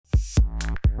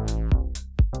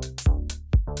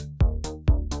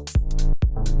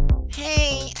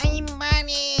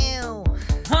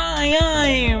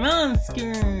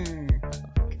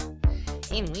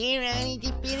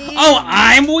Oh,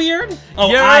 I'm weird?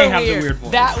 Oh, You're I have weird. the weird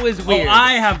voice. That was weird. Oh,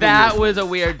 I have the That weird was a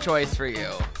weird choice for you.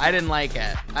 I didn't like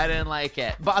it.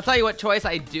 But I'll tell you what choice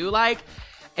I do like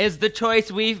is the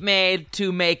choice we've made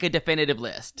to make a definitive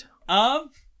list of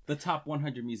the top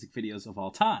 100 music videos of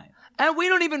all time. And we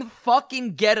don't even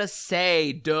fucking get a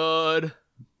say, dude.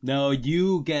 No,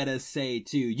 you get a say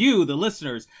too. You, the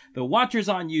listeners, the watchers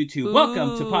on YouTube. Ooh.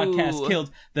 Welcome to Podcast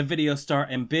Killed the Video Star.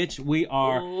 And bitch, we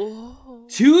are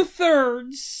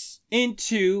 2/3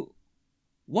 into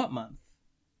what month?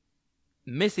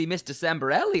 Missy Miss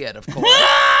December Elliott, of course.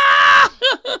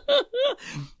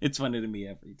 It's funny to me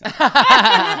every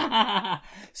time.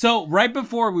 So right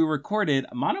before we recorded,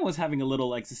 Mano was having a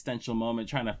little existential moment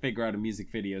trying to figure out a music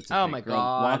video to Oh pick. my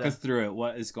God. Walk us through it.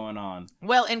 What is going on?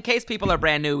 Well, in case people are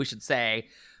brand new, we should say,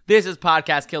 this is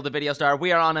Podcast Kill the Video Star.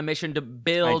 We are on a mission to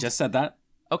build... I just said that.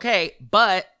 Okay,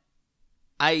 but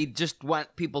I just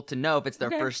want people to know if it's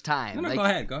their first time. No, go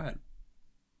ahead.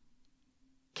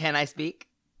 Can I speak?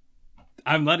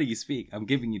 I'm letting you speak. I'm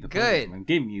giving you the podium. I'm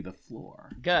giving you the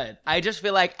floor. Good. I just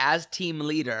feel like as team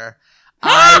leader,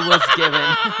 I was given...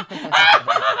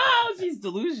 She's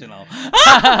delusional.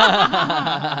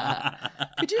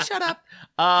 Could you shut up?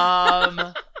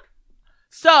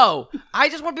 So, I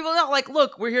just want people to know, like,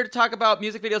 look, we're here to talk about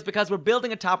music videos because we're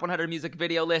building a top 100 music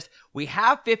video list. We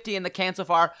have 50 in the can so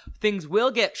far. Things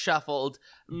will get shuffled.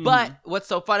 But what's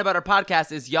so fun about our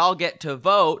podcast is y'all get to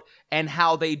vote, and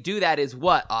how they do that is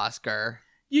what, Oscar?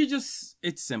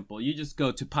 It's simple. You just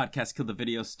go to Podcast Kill the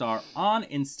Video Star on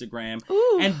Instagram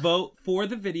and vote for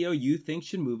the video you think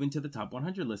should move into the top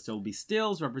 100 list. There will be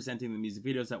stills representing the music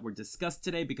videos that were discussed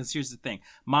today, because here's the thing.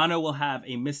 Mano will have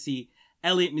a Missy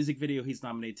Elliott music video he's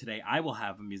nominated today. I will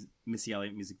have a Missy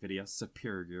Elliott music video,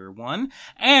 superior one.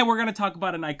 And we're going to talk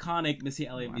about an iconic Missy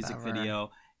Elliott music video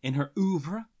in her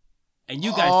oeuvre. And you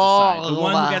guys decide. The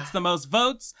one who gets the most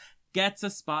votes gets a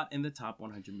spot in the top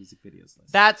 100 music videos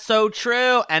list. That's so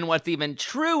true. And what's even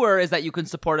truer is that you can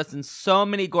support us in so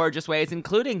many gorgeous ways,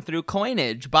 including through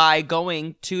coinage, by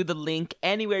going to the link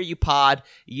anywhere you pod,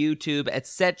 YouTube,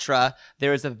 etc.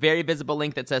 There is a very visible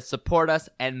link that says support us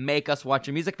and make us watch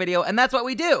your music video. And that's what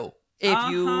we do.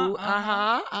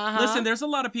 Listen, there's a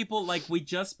lot of people, like, we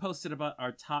just posted about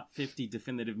our top 50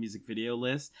 definitive music video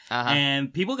list,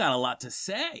 and people got a lot to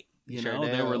say. You know,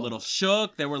 they were a little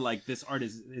shook. They were like, this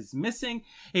artist is missing.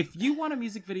 If you want a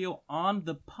music video on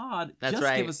the pod,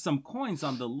 give us some coins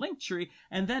on the link tree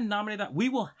and then nominate that. We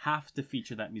will have to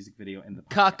feature that music video in the podcast.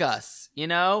 Cuck us, you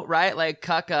know, right? Like,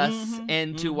 cuck us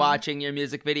into watching your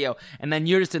music video. And then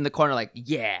you're just in the corner like,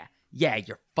 yeah,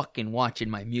 you're fucking watching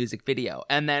my music video.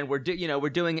 And then we're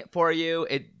doing it for you.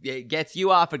 It gets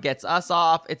you off. It gets us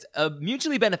off. It's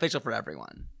mutually beneficial for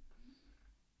everyone.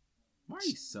 Why are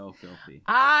you so filthy?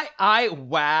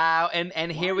 Wow.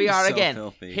 And here we are again.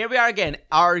 Filthy? Here we are again.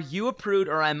 Are you a prude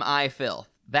or am I filth?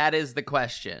 That is the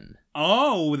question.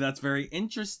 Oh, that's very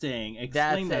interesting.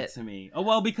 Explain that to me. Oh,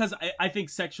 well, because I think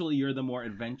sexually you're the more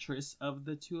adventurous of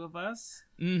the two of us.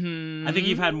 Mm-hmm. I think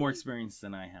you've had more experience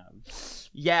than I have.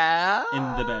 Yeah. In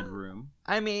the bedroom.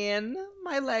 I mean,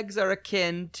 my legs are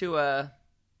akin to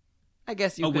I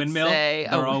guess you could windmill? say...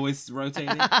 They're always rotating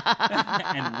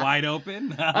and wide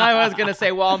open. I was going to say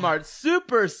Walmart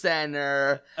Super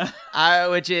Center,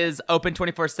 which is open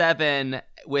 24/7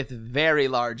 with very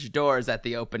large doors at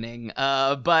the opening.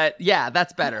 But yeah,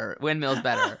 that's better. Windmill's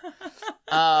better.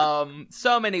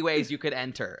 So many ways you could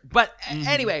enter. But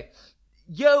anyway...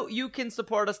 you can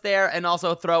support us there and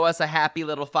also throw us a happy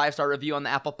little 5-star review on the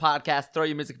Apple Podcast. Throw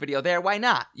your music video there. Why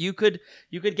not? You could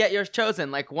get yours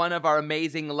chosen like one of our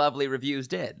amazing, lovely reviews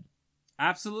did.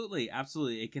 Absolutely.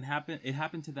 It can happen. It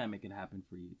happened to them. It can happen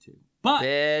for you too. But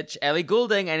bitch, Ellie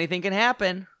Goulding, anything can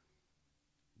happen.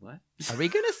 What? Are we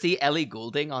going to see Ellie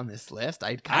Goulding on this list?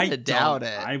 I kind of doubt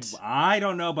it. I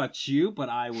don't know about you, but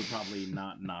I would probably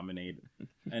not nominate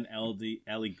an Ellie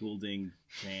Goulding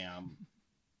jam.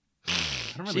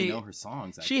 I don't really know her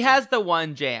songs, actually. She has the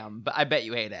one jam, but I bet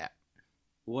you hate it.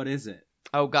 What is it?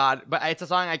 Oh, God. But it's a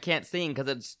song I can't sing because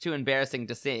it's too embarrassing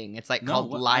to sing. It's like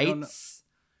called Lights.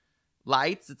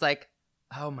 Lights? It's like,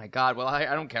 oh, my God. Well, I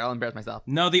don't care. I'll embarrass myself.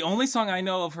 No, the only song I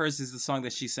know of hers is the song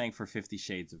that she sang for 50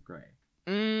 Shades of Grey.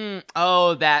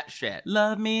 Oh, that shit.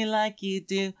 Love me like you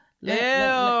do. You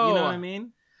know what I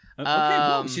mean? Okay,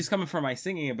 well, she's coming for my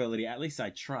singing ability. At least I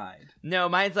tried. No,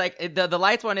 mine's like, the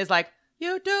Lights one is like,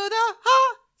 you do the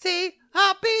ha-see,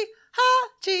 happy,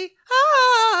 ha-chi,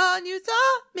 ha, and you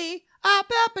saw me, I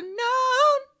pepper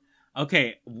known.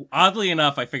 Okay, oddly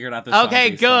enough, I figured out this song. Okay,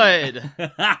 good.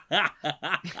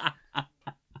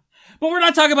 But we're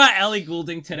not talking about Ellie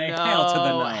Goulding today. No, Hell to the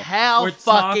no. Hell we're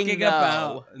fucking talking no.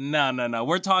 about... No.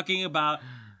 We're talking about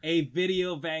a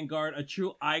video vanguard, a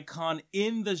true icon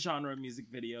in the genre of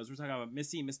music videos. We're talking about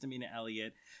Missy Misdemeanor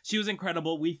Elliott. She was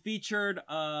incredible. We featured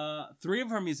 3 of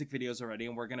her music videos already,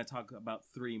 and we're going to talk about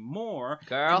 3 more.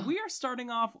 Girl. And we are starting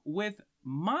off with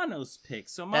Mano's pick.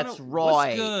 So, Mano, That's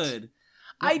right. what's good?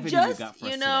 What video you got for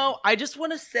us today? I just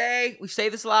want to say, we say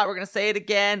this a lot, we're going to say it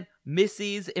again.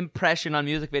 Missy's impression on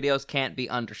music videos can't be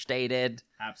understated.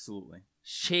 Absolutely.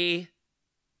 She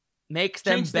makes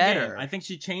them Changed better. The game. I think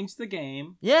she changed the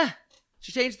game. Yeah,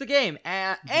 she changed the game.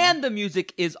 And the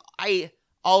music is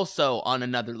also on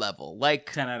another level.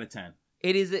 Like 10 out of 10.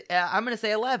 It is, I'm going to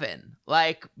say 11.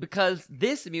 Like, because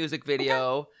this music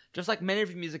video, just like many of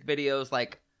your music videos,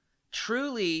 like,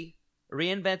 truly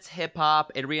reinvents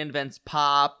hip-hop. It reinvents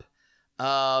pop.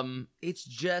 It's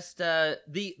just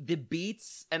the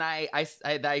beats, and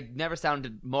I never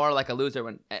sounded more like a loser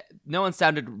when no one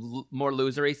sounded more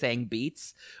losery saying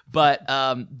beats, but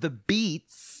the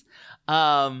beats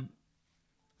are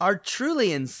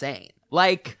truly insane.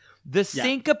 Like the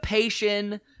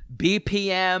syncopation,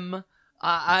 BPM.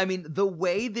 I mean, the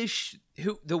way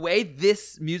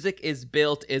this music is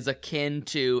built is akin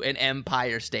to an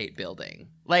Empire State Building.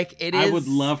 Like it is. I would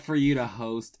love for you to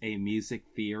host a music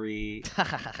theory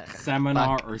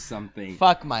seminar or something.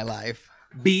 Fuck my life.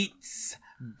 Beats,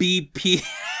 BP,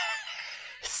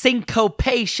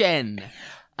 syncopation, 4,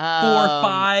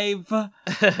 5.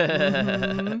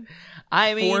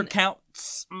 I mean, 4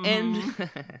 counts,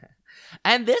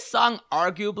 and this song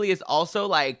arguably is also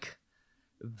like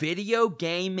video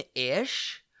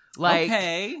game-ish.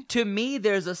 Like, to me,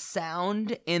 there's a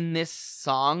sound in this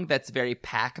song that's very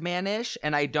Pac-Man-ish,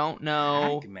 and I don't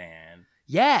know. Pac-Man?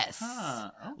 Yes.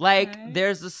 Huh, okay. Like,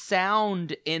 there's a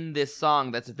sound in this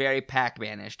song that's very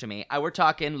Pac-Man-ish to me. We're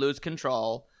talking Lose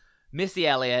Control, Missy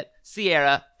Elliott,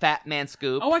 Sierra, Fat Man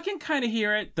Scoop. Oh, I can kind of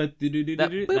hear it. That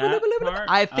part?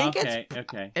 I think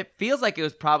it feels like it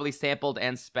was probably sampled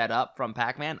and sped up from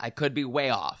Pac-Man. I could be way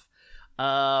off.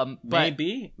 But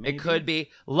maybe it could be.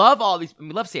 Love all these.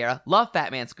 We love Sierra. Love Fat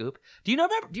Man Scoop. Do you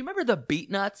remember the Beat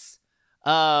Nuts?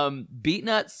 Beat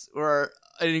Nuts were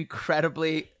an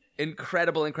incredible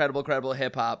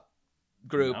hip hop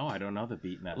group. No, I don't know the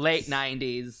Beat Nuts. Late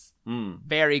 90s.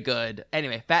 Very good.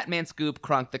 Anyway, Fat Man Scoop,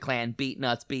 Crunk the Clan, Beat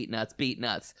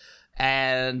Nuts.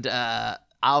 And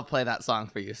I'll play that song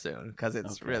for you soon because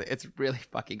it's really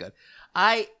fucking good.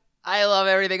 I love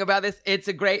everything about this. It's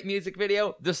a great music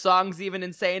video. The song's even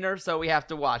insaner, so we have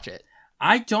to watch it.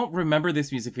 I don't remember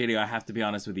this music video, I have to be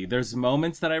honest with you. There's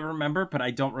moments that I remember, but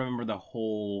I don't remember the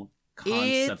whole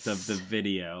concept of the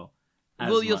video.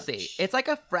 Well, you'll see. It's like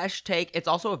a fresh take. It's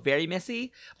also a very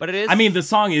Missy, but it is... I mean, the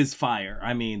song is fire.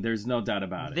 I mean, there's no doubt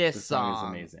about it. This song is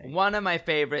amazing. One of my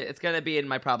favorite. It's going to be in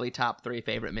my probably top 3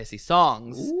 favorite Missy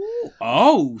songs. Ooh.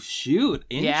 Oh, shoot.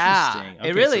 Interesting. Yeah, okay,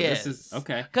 it really is.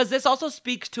 Okay. Because this also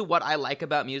speaks to what I like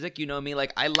about music. You know me,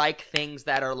 like, I like things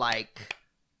that are like...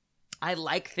 I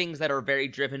like things that are very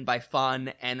driven by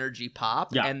fun, energy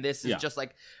pop. Yeah. And this is just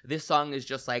like... This song is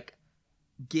just like...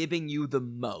 giving you the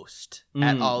most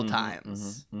at all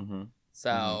times.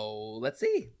 So let's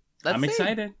see. I'm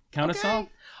excited. Count us off.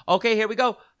 Okay, here we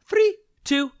go. 3,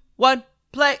 2, 1,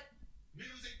 play.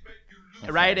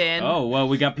 Right in. Oh, well,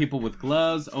 we got people with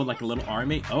gloves. Oh, like a little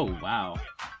army. Oh, wow.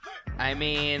 I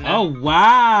mean. Oh,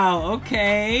 wow.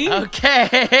 Okay.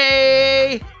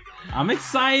 Okay. I'm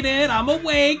excited. I'm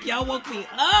awake. Y'all woke me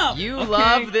up. You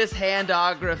love this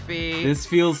handography. This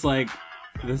feels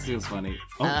funny.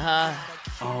 Oh.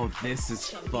 Oh, this is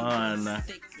fun.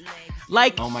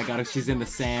 Like, oh my god, she's in the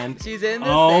sand. She's in the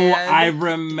sand. Oh, I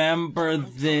remember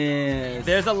this.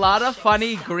 There's a lot of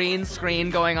funny green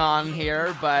screen going on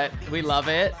here, but we love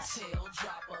it.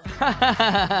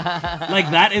 Like,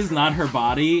 that is not her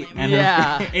body. And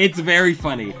it's very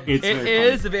funny. It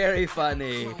is very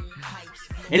funny.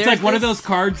 It's like one of those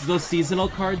cards, those seasonal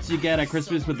cards you get at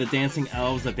Christmas with the dancing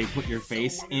elves that they put your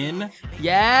face in.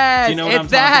 Yes, do you know what I'm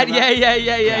talking about?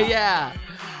 Yeah.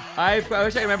 I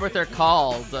wish I remember what they're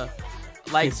called.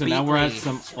 Like, okay, so now we're at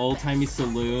some old-timey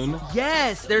saloon.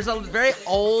 Yes, there's a very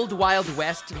old Wild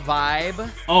West vibe.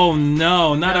 Oh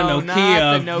no, not a Nokia,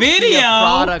 not the Nokia video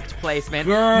product placement.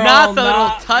 Girl, not the little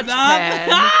touch pen.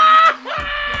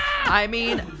 I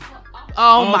mean,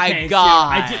 oh my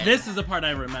god. This is the part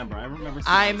I remember.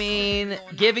 I mean,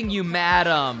 giving you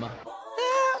Madam.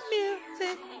 That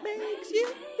music makes you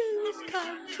lose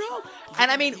control. And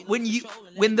I mean,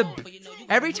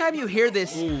 every time you hear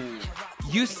this,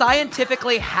 you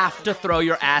scientifically have to throw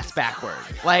your ass backward.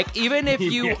 Like, even if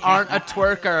you aren't a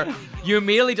twerker, you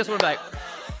immediately just want to be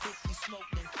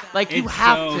like you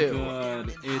have to.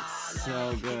 It's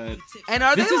so good. And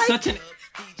this is such an.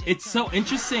 It's so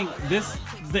interesting.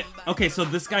 okay, so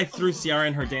this guy threw Ciara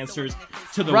and her dancers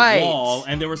to the Right. wall,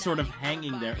 and they were sort of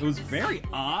hanging there. It was very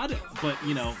odd, but,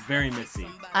 you know, very Missy.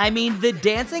 I mean, the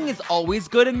dancing is always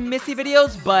good in Missy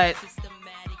videos, but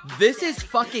this is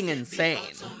fucking insane.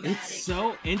 It's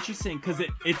so interesting, because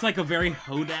it's like a very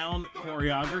hoedown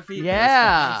choreography.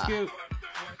 Yeah.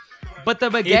 But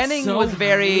the beginning It's so was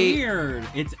very weird.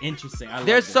 It's interesting. I love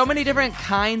There's this. so many different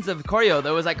kinds of choreo.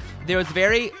 There was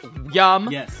very Yum,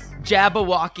 Yes.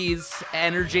 Jabberwocky's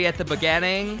energy at the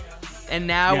beginning, and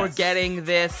now we're Yes. getting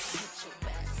this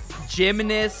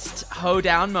gymnast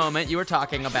hoedown moment you were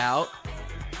talking about.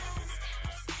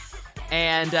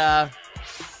 And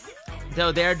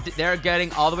so they're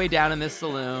getting all the way down in this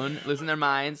saloon, losing their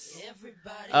minds.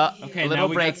 Okay, a now little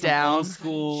we breakdown. got some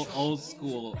old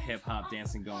school hip hop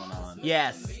dancing going on.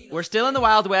 Yes, we're still in the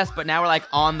Wild West, but now we're like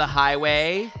on the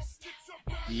highway.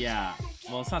 Yeah.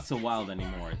 Well, it's not so wild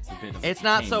anymore. It's a bit of It's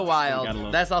not change. so We got a wild.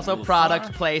 little- That's also a little product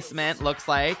car. placement. Looks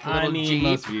like a I little mean, Jeep.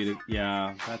 most beauty.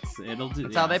 Yeah, it'll do.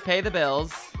 That's how they pay the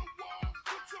bills.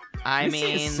 I Missy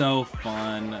mean, is so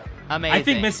fun. amazing. I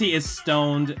think Missy is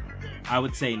stoned. I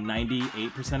would say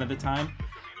 98% of the time,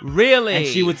 really, and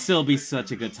she would still be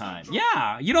such a good time.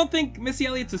 Yeah, you don't think Missy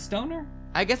Elliott's a stoner?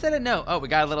 I guess I didn't know. Oh, we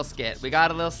got a little skit.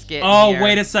 Oh, here.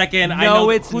 wait a second. I No, know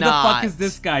it's who not. the fuck is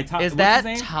this guy? Is what's that his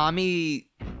name? Tommy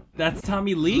That's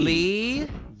Tommy Lee. Lee?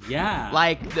 Yeah.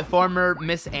 Like the former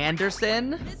Miss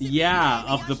Anderson? Yeah,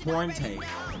 of the porn tape.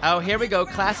 Oh, here we go.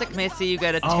 Classic Missy. You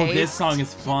get a taste. Oh, this song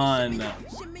is fun.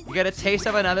 You get a taste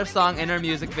of another song in her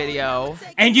music video.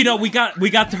 And you know, we got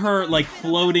to her like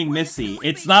floating Missy.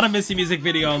 It's not a Missy music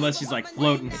video unless she's like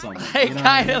floating somewhere. Like, You know what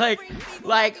I kind of mean?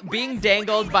 like being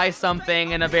dangled by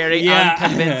something in a very Yeah.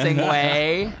 unconvincing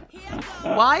way.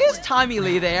 Why is Tommy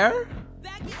Lee there?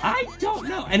 I don't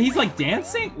know. And he's like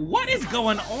dancing? What is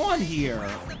going on here?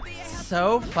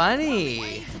 So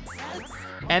funny.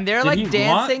 And they're Did like he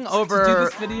dancing want over. to do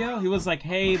this video? He was like,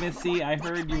 "Hey, Missy, I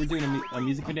heard you were doing a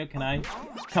music video. Can I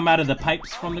come out of the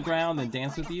pipes from the ground and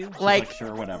dance with you?" She's Like,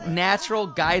 sure, whatever. natural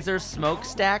geyser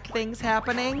smokestack things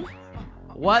happening.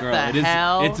 What Girl, the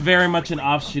hell? It's very much an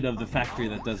offshoot of the factory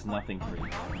that does nothing for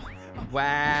you.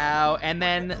 Wow. And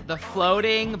then the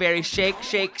floating, very shake,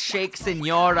 shake, shake,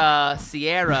 Senora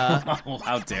Sierra. Oh,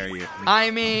 how dare you?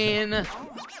 I mean,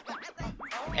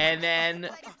 and then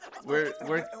we're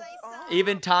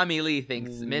even Tommy Lee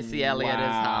thinks Missy Elliott is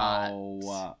hot.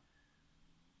 Wow.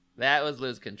 That was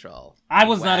Lose Control. I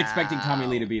was not expecting Tommy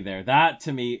Lee to be there. That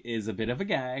to me is a bit of a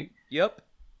gag. Yup.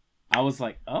 I was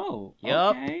like, oh,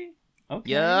 Yup. okay.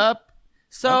 Okay. Yup.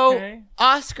 So, Okay.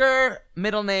 Oscar,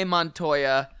 middle name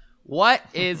Montoya. What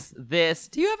is this?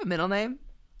 Do you have a middle name?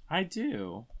 I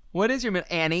do. What is your middle?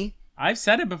 Annie? I've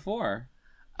said it before.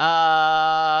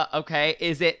 Okay.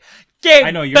 Is it?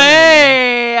 I know your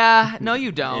middle No,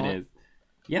 you don't. It is.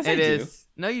 Yes, It I is.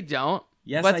 No, you don't.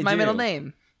 Yes, What's I my do. middle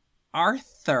name?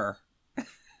 Arthur.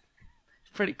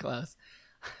 Pretty close.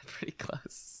 Pretty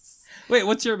close. Wait,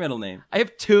 what's your middle name? I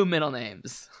have two middle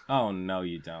names. Oh, no,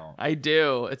 you don't. I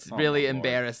do. It's Oh, really my Lord.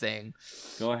 embarrassing.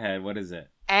 Go ahead. What is it?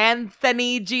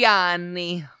 Anthony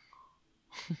Gianni.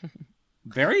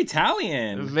 Very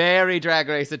Italian. Very Drag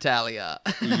Race Italia.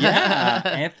 Yeah,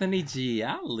 Anthony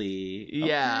Gialli.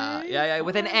 Yeah, Okay. yeah,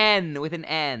 with an N,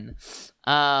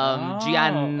 Oh,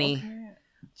 Gianni. okay.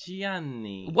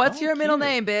 Gianni. What's your Oh, middle cute.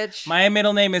 name, bitch? My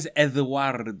middle name is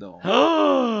Eduardo.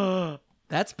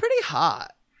 That's pretty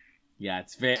hot. Yeah,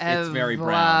 it's very brown. It's very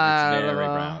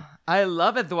brown. I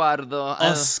love Eduardo.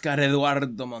 Oscar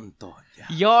Eduardo Montoya.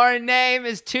 Your name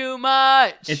is too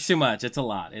much. It's too much. It's a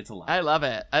lot. It's a lot. I love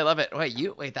it. I love it.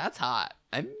 Wait, that's hot.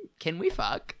 Can we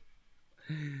fuck?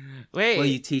 Wait. Will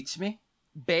you teach me?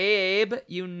 Babe,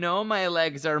 you know my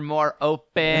legs are more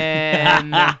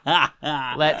open.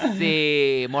 Let's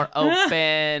see. More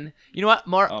open. You know what?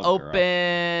 More Oh, girl.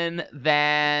 open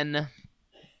than...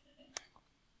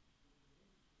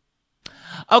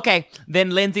 Okay, then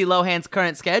Lindsay Lohan's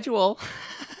current schedule.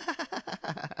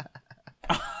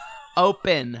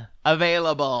 Open.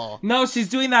 Available. No, she's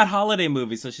doing that holiday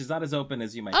movie, so she's not as open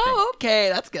as you might think. Oh, okay.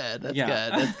 That's good. That's Yeah.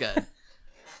 good. That's good.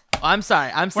 I'm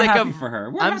sorry. I'm We're sick happy of for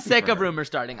her. I'm sick of rumors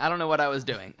starting. I don't know what I was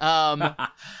doing.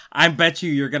 I bet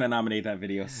you're gonna nominate that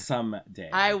video someday.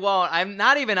 I won't. I'm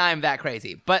that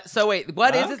crazy. But so wait,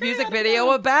 what is this Okay, music I don't video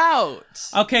know. about?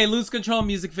 Okay, Lose Control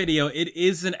music video. It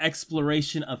is an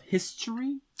exploration of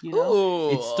history. You know?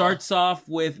 Ooh. It starts off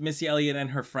with Missy Elliott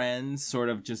and her friends sort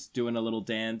of just doing a little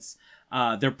dance.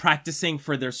 they're practicing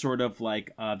for their sort of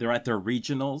like they're at their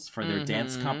regionals for their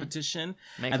dance competition,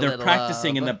 and they're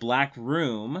practicing in the black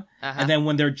room. And then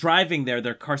when they're driving there,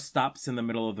 their car stops in the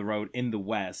middle of the road in the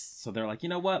West. So they're like, you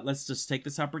know what? Let's just take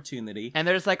this opportunity. And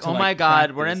they're just like, oh my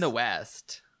God, we're in the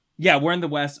West. Yeah, we're in the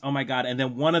West. Oh my God. And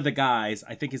then one of the guys,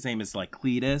 I think his name is like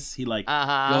Cletus. He like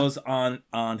goes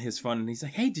on his phone and he's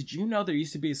like, hey, did you know there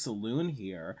used to be a saloon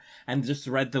here? And just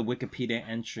read the Wikipedia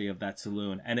entry of that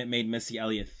saloon. And it made Missy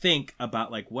Elliott think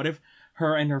about like, what if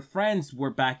her and her friends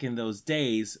were back in those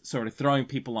days, sort of throwing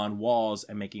people on walls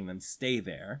and making them stay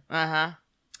there.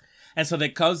 And so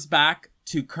that goes back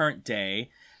to current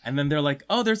day. And then they're like,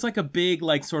 oh, there's like a big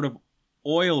like sort of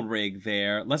oil rig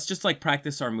there. Let's just like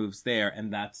practice our moves there,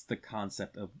 and that's the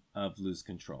concept of Lose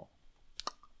Control.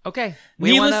 Okay.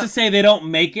 Needless to say, they don't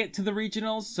make it to the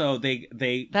regionals, so they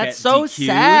that's get so DQ'd,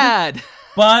 sad.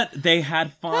 But they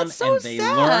had fun so and they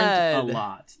sad. learned a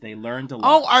lot. They learned a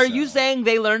lot. Oh, are you saying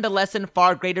they learned a lesson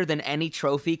far greater than any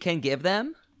trophy can give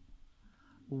them?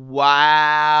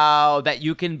 Wow, that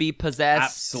you can be possessed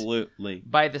absolutely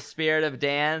by the spirit of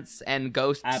dance and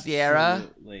ghost absolutely. Sierra?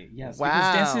 Yes, wow.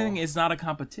 Because dancing is not a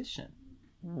competition.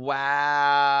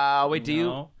 Wow. Wait, do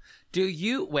you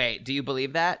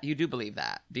believe that? You do believe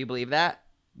that. Do you believe that?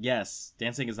 Yes,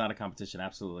 dancing is not a competition.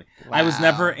 Absolutely. Wow. I was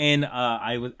never in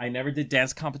I never did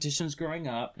dance competitions growing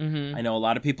up. I know a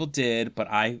lot of people did, but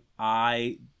I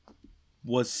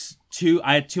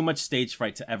had too much stage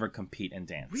fright to ever compete in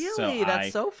dance. Really?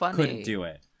 That's so funny. Couldn't do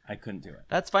it. I couldn't do it.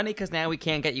 That's funny because now we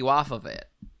can't get you off of it.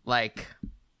 Like,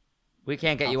 we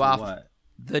can't get you off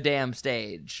the damn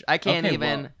stage. I can't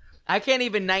even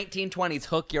 1920s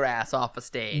hook your ass off a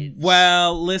stage.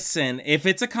 Well, listen, if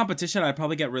it's a competition, I'd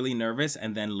probably get really nervous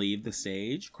and then leave the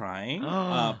stage crying.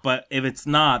 But if it's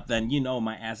not, then you know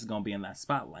my ass is gonna be in that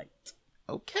spotlight.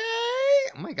 Okay.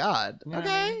 Oh my God.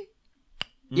 Okay.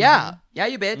 Yeah,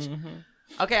 you bitch.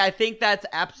 Okay, I think that's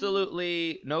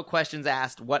absolutely no questions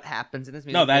asked what happens in this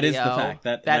music video. No, that is the fact.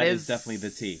 That is definitely the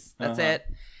tea. That's it.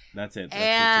 That's it. That's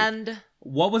and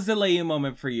what was the Leia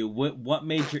moment for you? What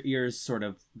made your ears sort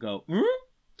of go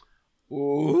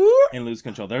and lose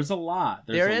control? There's a lot.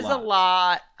 There is a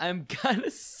lot. I'm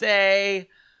gonna say,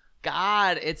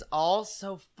 God, it's all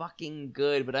so fucking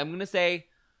good. But I'm gonna say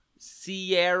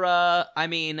Sierra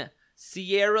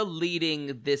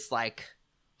leading this like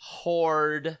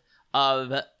horde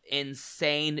of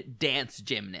insane dance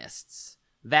gymnasts.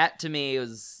 That to me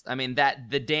was,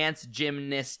 that the dance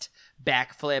gymnast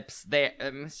backflips there.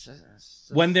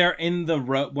 When they're on the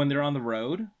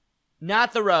road,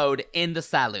 not the road, in the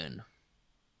saloon.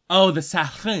 Oh, the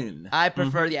saloon. I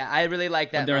prefer. Yeah, I really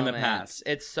like that. When they're moment. In the past.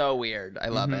 It's so weird. I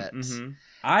love it.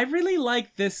 I really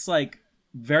like this like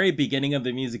very beginning of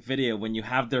the music video when you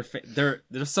have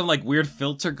there's some like weird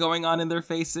filter going on in their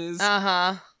faces.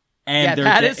 And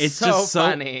it's so just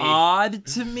funny. So odd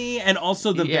to me. And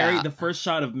also the first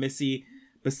shot of Missy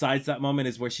besides that moment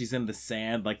is where she's in the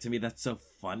sand. Like, to me, that's so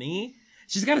funny.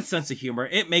 She's got a sense of humor.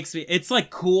 It's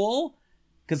like cool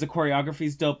because the choreography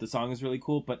is dope. The song is really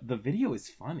cool, but the video is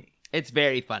funny. It's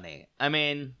very funny.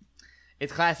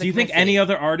 It's classic. Do you think Missy. any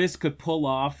other artist could pull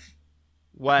off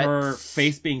what? Her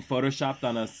face being photoshopped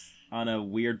on a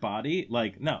weird body?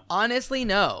 Like, no. Honestly,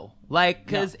 no. Like,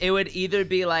 because it would either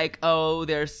be like, oh,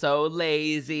 they're so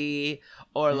lazy,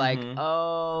 or like,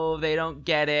 oh, they don't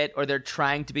get it, or they're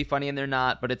trying to be funny and they're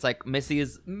not. But it's like Missy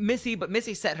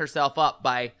set herself up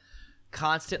by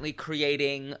constantly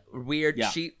creating weird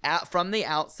from the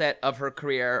outset of her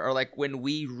career, or like when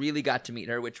we really got to meet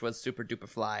her, which was Super Duper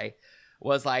Fly,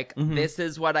 was like, this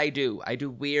is what I do. I do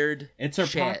weird It's her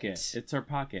shit. pocket. It's her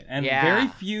pocket. And very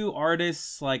few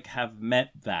artists like have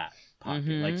met that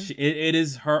pocket. Like it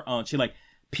is her own. She like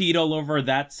peed all over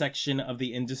that section of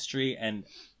the industry, and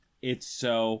it's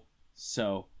so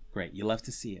great. You love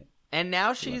to see it. And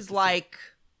now she's like,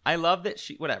 I love that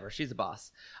she's a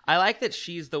boss. I like that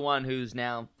she's the one who's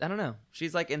now, I don't know,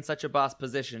 she's like in such a boss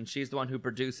position. She's the one who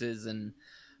produces and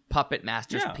puppet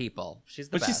masters people. She's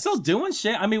the best. She's still doing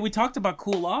shit. We talked about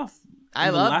Cool Off. I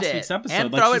loved last it. Week's episode.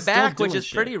 And Throw It Back, which is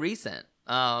pretty recent.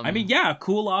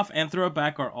 Cool Off and Throw It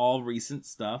Back are all recent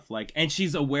stuff. Like, and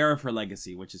she's aware of her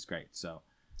legacy, which is great. So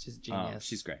she's genius.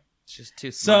 She's great. She's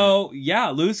too smart.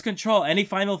 So Lose Control. Any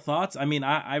final thoughts?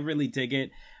 I really dig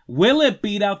it. Will it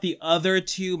beat out the other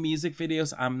two music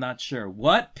videos? I'm not sure.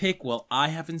 What pick will I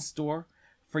have in store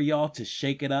for y'all to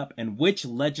shake it up? And which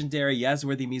legendary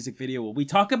Yazworthy music video will we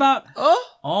talk about?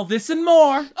 All this and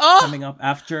more coming up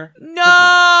after. No!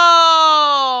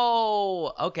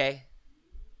 Okay.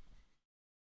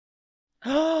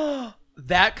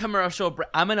 That commercial,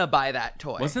 I'm gonna buy that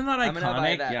toy. Wasn't that iconic? I'm gonna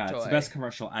buy that toy. It's the best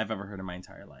commercial I've ever heard in my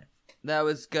entire life. That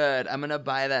was good. I'm gonna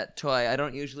buy that toy. I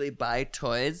don't usually buy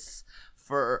toys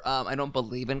for I don't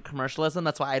believe in commercialism.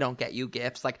 That's why I don't get you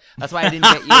gifts. Like that's why I didn't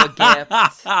get you a gift.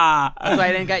 That's why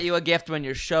I didn't get you a gift when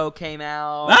your show came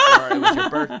out, or it was your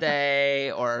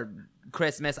birthday, or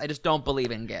Christmas. I just don't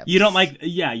believe in gifts. You don't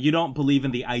you don't believe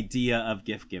in the idea of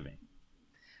gift giving.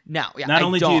 No, yeah. Not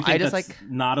only do you think that's like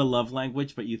not a love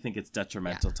language, but you think it's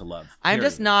detrimental to love. I'm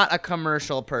just not a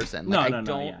commercial person. Like,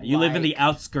 No. Yeah. You live in the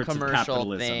outskirts of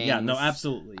capitalism. Things. Yeah, no,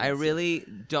 absolutely. I really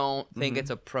don't think it's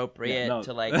appropriate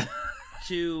to get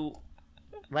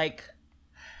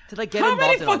How involved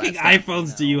many in all fucking that stuff,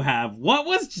 iPhones do you have? What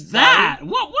was that?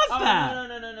 What was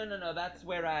that? No. That's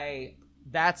where I.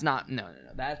 That's not. No.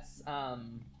 That's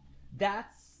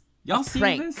Y'all a see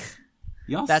prank. this?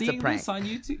 Y'all That's seeing a prank. this on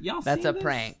YouTube? Y'all That's seeing a this?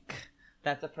 prank.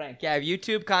 That's a prank. Yeah,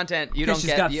 YouTube content. You Okay, don't she's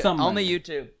get got some only money.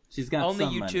 YouTube. She's got only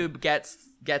some YouTube money.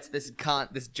 gets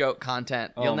this joke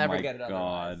content. You'll never get it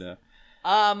God. otherwise.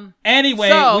 Anyway,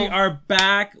 so, we are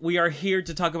back. We are here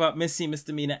to talk about Missy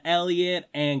Misdemeanor Elliott.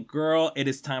 And girl, it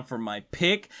is time for my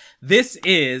pick. This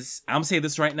is, I'm saying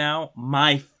this right now,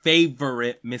 my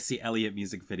favorite Missy Elliott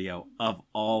music video of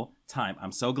all time.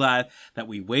 I'm so glad that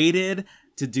we waited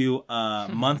to do a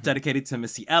month dedicated to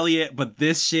Missy Elliott, but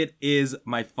this shit is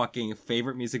my fucking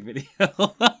favorite music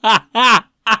video.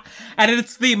 And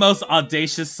it's the most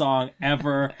audacious song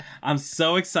ever. I'm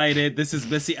so excited. This is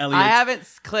Missy Elliott. I haven't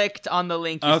clicked on the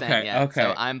link you sent yet,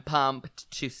 so I'm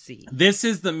pumped to see. This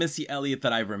is the Missy Elliott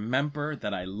that I remember,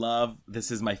 that I love.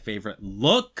 This is my favorite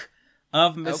look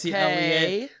of Missy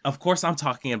Elliott. Of course, I'm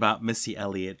talking about Missy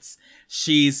Elliott's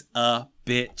She's a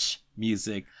Bitch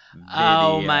music video.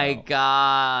 Oh my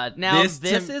god. Now,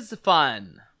 this is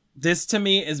fun. This to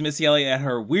me is Missy Elliott at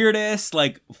her weirdest,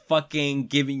 like fucking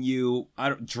giving you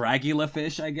Dragula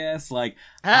fish, I guess. Like,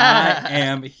 I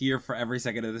am here for every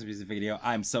second of this music video.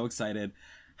 I'm so excited.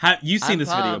 You've seen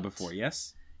this video before,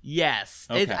 yes? Yes.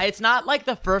 Okay. It's not like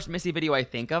the first Missy video I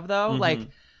think of, though. Like,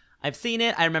 I've seen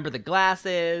it. I remember the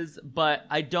glasses, but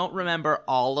I don't remember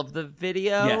all of the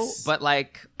video. Yes. But,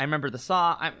 like, I remember the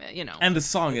song, And the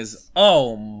song is,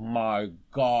 oh my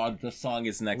god, the song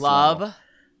is next level.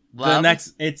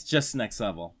 It's just next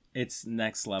level. It's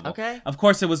next level. Okay. Of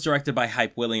course, it was directed by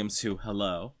Hype Williams, who,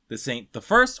 hello. This ain't the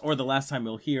first or the last time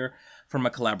you'll hear from a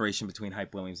collaboration between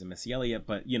Hype Williams and Missy Elliott,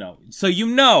 but, so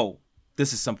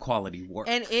this is some quality work.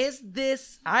 And is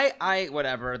this,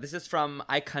 whatever, this is from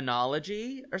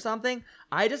Iconology or something.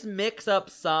 I just mix up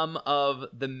some of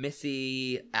the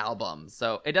Missy albums,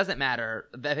 so it doesn't matter.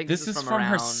 I think this is from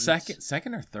her around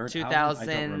second or third 2000. album?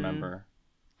 I don't remember.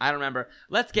 I don't remember.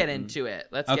 Let's get into it.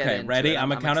 Okay, ready? I'm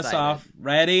gonna count us off.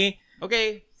 Ready?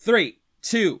 Okay. 3,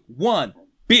 2, 1,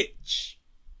 bitch.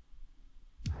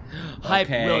 Hype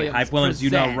Williams. Hype Williams.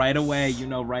 You know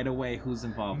right away who's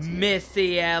involved.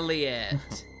 Missy Elliott.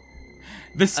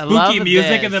 The spooky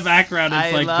music in the background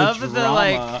is like the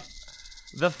drama.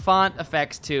 The font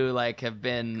effects too, like, have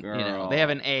been, they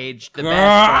haven't aged the best, but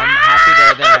I'm happy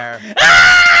they're there.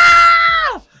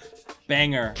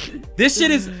 Banger. This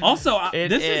shit is also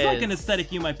this is like an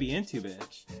aesthetic you might be into,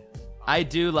 bitch. I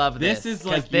do love this. This is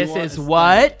like this is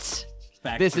what?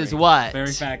 Factory. This is what?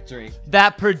 Very factory.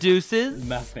 That produces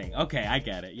nothing. Okay, I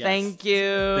get it. Yes. Thank you.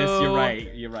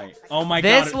 You're right. Oh my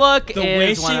god. This look the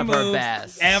way is she one of moves, her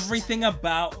best. Everything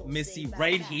about Missy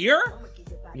right here.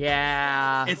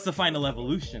 Yeah. It's the final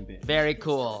evolution, bitch. Very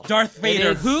cool. Darth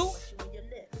Vader, who?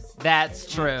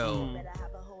 That's true.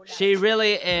 She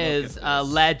really is a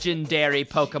legendary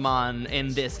Pokemon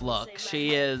in this look.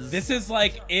 She is. This is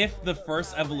like if the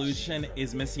first evolution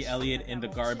is Missy Elliott in the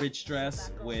garbage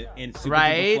dress in Super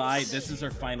Duper Fly. This is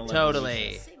her final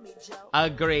evolution.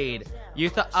 Agreed.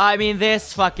 I mean,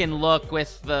 this fucking look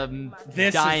with the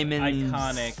diamonds. Is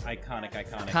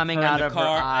iconic. Coming out of her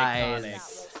eyes.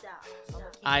 Iconic.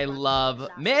 I love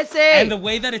Missy! And the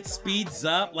way that it speeds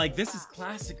up, like, this is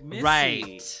classic Missy.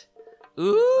 Right.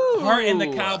 Ooh. Her and the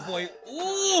cowboy.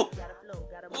 Ooh.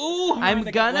 I'm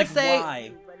gonna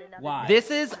say. Why?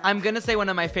 I'm gonna say one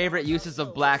of my favorite uses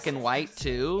of black and white,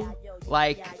 too.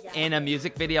 Like, in a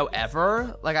music video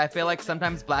ever. Like, I feel like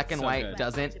sometimes black and white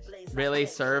doesn't really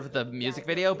serve the music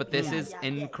video, but this is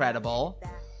incredible.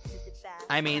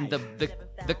 I mean,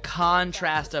 the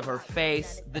contrast of her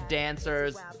face, the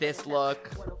dancers, this look.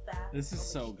 This is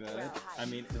so good. I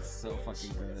mean, it's so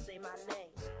fucking good.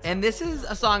 And this is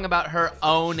a song about her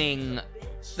owning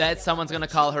that someone's gonna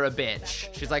call her a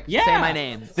bitch. She's like, say my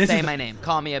name. Say my name.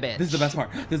 Call me a bitch. This is the best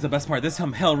part. This is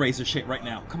some Hellraiser shit right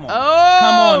now. Come on. Oh,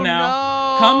 come on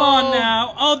now. No. Come on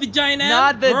now. Oh, the giant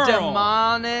Not the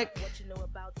demonic.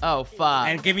 Oh, fuck.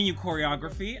 And giving you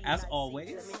choreography, as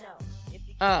always.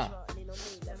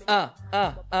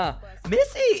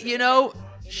 Missy,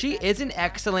 she is an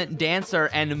excellent dancer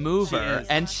and mover,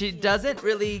 and she doesn't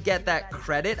really get that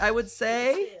credit, I would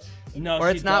say. No, or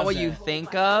it's not what you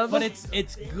think of. But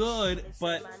it's good,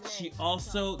 but she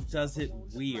also does it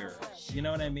weird. You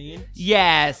know what I mean?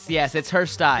 Yes, it's her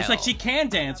style. It's like she can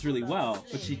dance really well,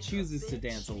 but she chooses to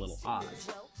dance a little odd.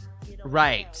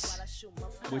 Right.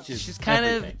 Which is she's kind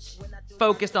everything. of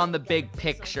focused on the big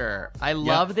picture. I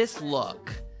love this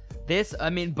look.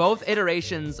 Both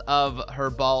iterations of her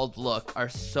bald look are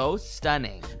so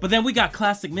stunning. But then we got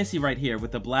classic Missy right here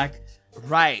with the black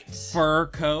fur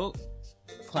coat.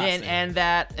 Classic. And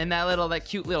that little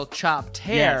cute little chopped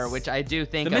hair, which I do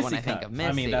think of when I think of Missy.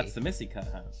 I mean, that's the Missy cut,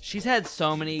 huh? She's had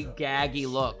so many gaggy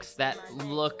looks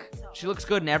she looks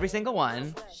good in every single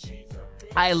one.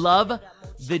 I love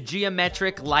the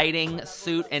geometric lighting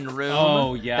suit and room.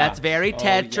 Oh, yeah. That's very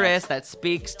Tetris. That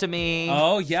speaks to me.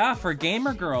 Oh, yeah, for a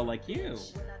gamer girl like you.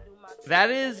 That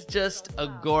is just a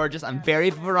gorgeous... I'm very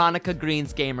Veronica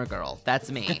Green's gamer girl.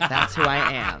 That's me. That's who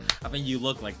I am. I mean, you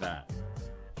look like that.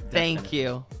 Thank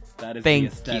you. That is the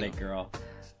aesthetic, girl.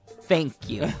 Thank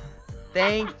you.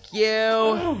 Thank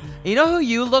you. You know who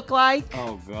you look like?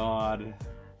 Oh, God.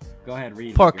 Go ahead,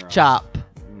 read Pork chop.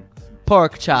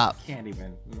 Pork chop. Can't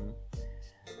even.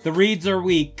 The reeds are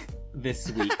weak this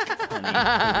week, honey.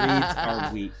 The reeds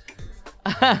are weak.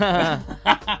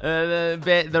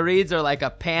 The reeds are like a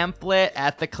pamphlet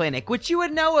at the clinic, which you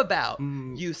would know about.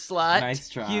 You slut. Nice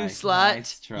try. You slut.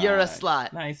 Nice try. You're a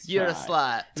slut. Nice try. You're a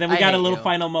slut. And then we got a little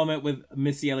final moment with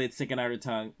Missy Elliott sticking out her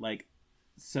tongue. Like,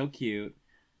 so cute.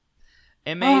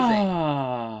 Amazing.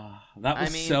 That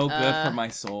was so good for my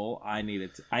soul. I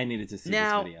needed to see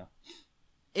this video.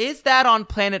 Is that on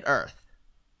planet Earth?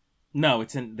 No,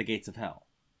 it's in the Gates of Hell.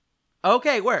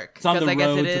 Okay, work. It's on the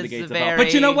road to the Gates of Hell.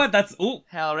 But you know what? That's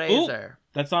Hellraiser.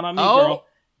 That's not on me, girl.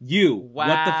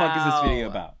 What the fuck is this video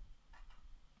about?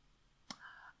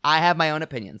 I have my own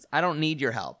opinions. I don't need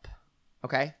your help.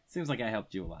 Okay? Seems like I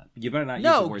helped you a lot. You better not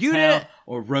use the words hell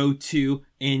or road to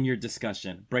in your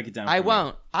discussion. Break it down for me. I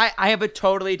won't. I actually have a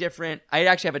totally different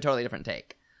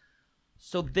take.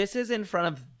 So this is in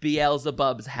front of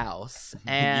Beelzebub's house.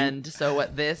 And so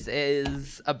what this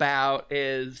is about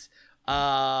is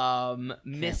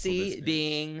Missy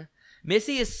being...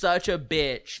 Missy is such a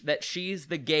bitch that she's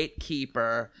the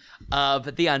gatekeeper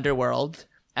of the underworld,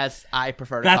 as I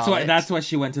prefer to call it. That's why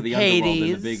she went to the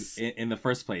underworld in the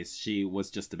first place. She was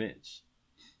just a bitch.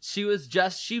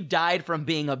 She died from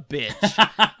being a bitch.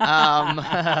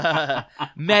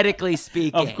 Medically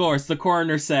speaking. Of course, the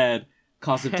coroner said...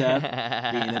 Cause of death,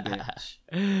 being a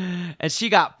bitch. And she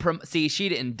got, she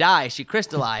didn't die, she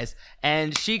crystallized,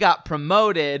 and she got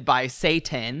promoted by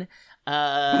Satan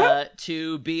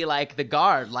to be like the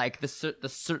guard, like the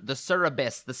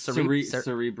Cerebrus,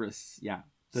 Cerebrus, yeah.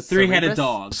 The three-headed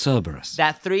dog. Cerberus.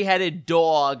 That three-headed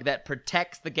dog that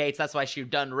protects the gates. That's why she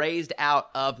done raised out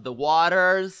of the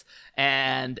waters,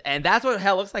 and that's what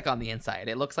hell looks like on the inside.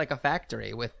 It looks like a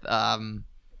factory with,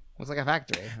 looks like a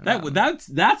factory.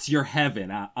 That's your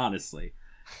heaven, honestly.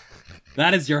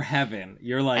 That is your heaven.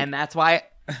 You're like, and that's why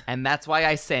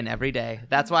I sin every day.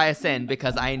 That's why I sin,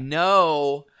 because I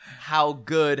know how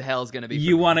good hell's gonna be.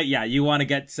 You want to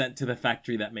get sent to the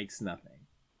factory that makes nothing.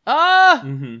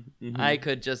 I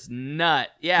could just nut.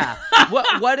 Yeah.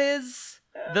 What is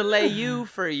the layu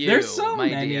for you? There's so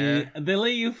many. Dear? The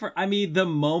layu for the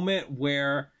moment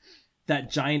where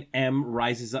that giant M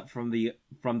rises up from the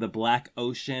black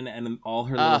ocean, and all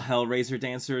her little Hellraiser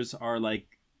dancers are like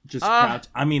just crouched.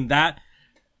 I mean,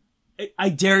 I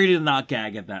dare you to not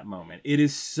gag at that moment. It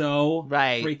is so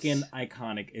freaking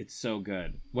iconic. It's so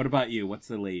good. What about you? What's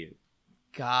the layout?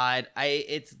 God,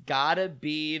 it's gotta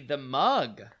be the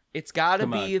mug. It's gotta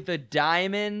be the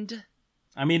diamond.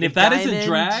 I mean, if that isn't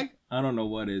drag, I don't know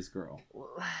what is, girl.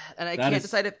 And I can't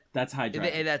decide if that's high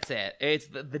drag. That's it. It's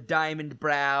the diamond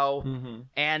brow,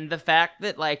 and the fact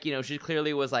that she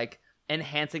clearly was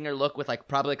enhancing her look with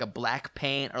probably a black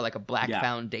paint or a black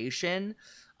foundation.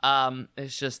 It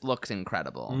just looks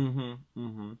incredible.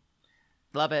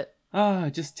 Love it.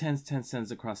 Just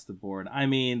 10s across the board. I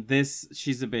mean, this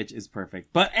She's a Bitch is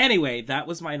perfect. But anyway, that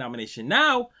was my nomination.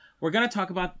 Now we're gonna talk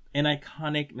about an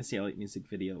iconic Missy Elliott music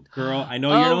video. Girl, I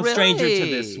know you're no stranger to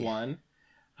this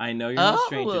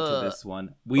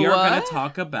one. We are gonna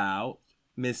talk about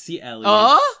Missy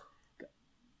Elliott.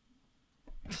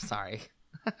 Sorry.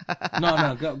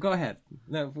 No, go ahead.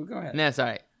 No, go ahead. No,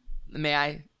 sorry. May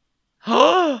I?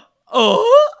 Oh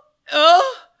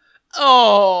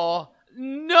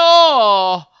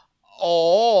no!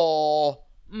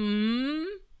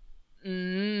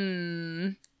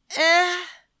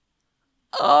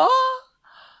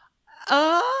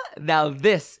 Now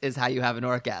this is how you have an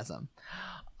orgasm.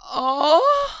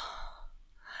 Oh.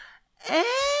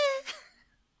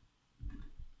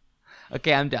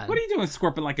 Okay, I'm done. What are you doing,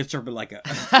 scorping like a chirping like a?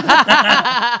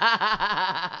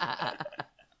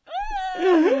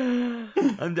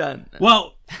 I'm done.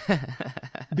 Well,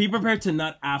 be prepared to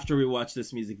nut after we watch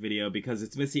this music video because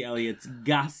it's Missy Elliott's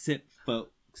 "Gossip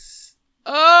Folks."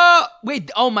 Oh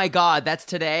wait! Oh my God, that's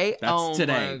today. That's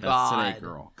today. My God. That's today,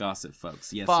 girl. "Gossip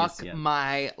Folks." Yes, Fuck yes, yes.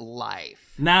 my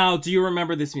life. Now, do you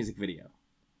remember this music video?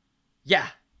 Yeah.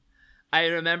 I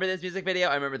remember this music video.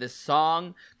 I remember this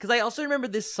song. Because I also remember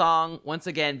this song, once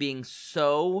again, being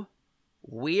so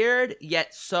weird,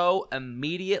 yet so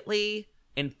immediately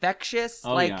infectious.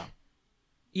 Oh, like, yeah.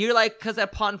 You're like, because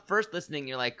upon first listening,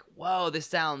 you're like, whoa, this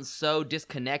sounds so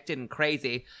disconnected and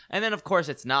crazy. And then, of course,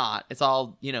 it's not. It's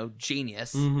all,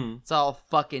 genius. Mm-hmm. It's all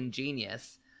fucking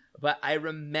genius. But I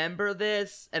remember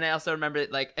this, and I also remember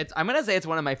it, like, I'm going to say it's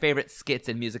one of my favorite skits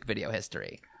in music video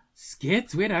history.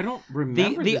 Skits? Wait, I don't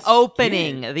remember the this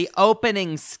opening, skit. the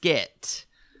opening skit,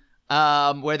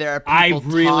 where there are people I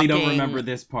really talking. don't remember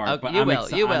this part, but you I'm will.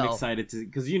 excited to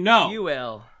because you know You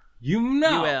will. You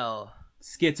know. You will.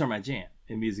 Skits are my jam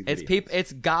in music videos.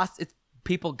 It's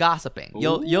people gossiping.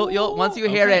 You'll once you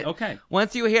hear it. Okay.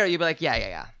 Once you hear it, you'll be like,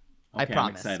 yeah. I Okay,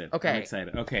 promise. I'm excited. Okay. I'm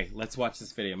excited. Okay, let's watch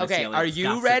this video. Missy Okay, Elliott's are you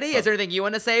Gossip ready? Folks. Is there anything you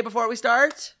want to say before we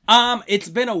start? It's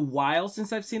been a while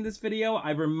since I've seen this video.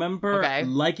 I remember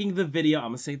liking the video. I'm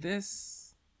gonna say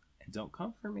this, and don't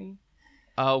come for me.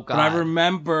 Oh God! But I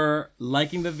remember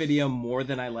liking the video more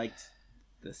than I liked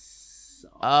the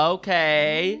song.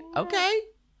 Okay.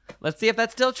 Let's see if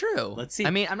that's still true. Let's see. I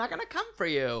mean, I'm not gonna come for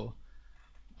you.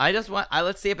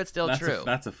 Let's see if it's still true.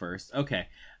 That's a first. Okay.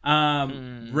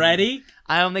 Ready?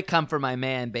 I only come for my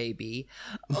man, baby.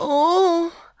 Yeah,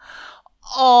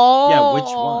 which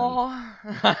one?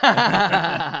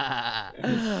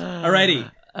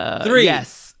 Alrighty. 3.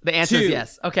 Yes. The answer is 2,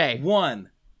 yes. Okay. 1.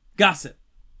 Gossip.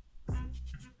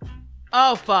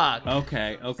 Oh, fuck.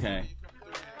 Okay.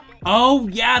 Oh,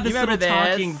 yeah, this little this?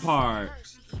 talking part.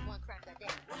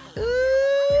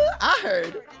 Ooh, I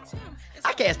heard.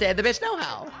 I can't stand the bitch no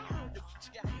how.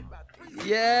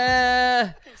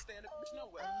 Yeah.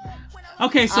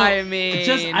 Okay, so I mean,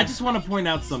 I just want to point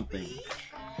out something.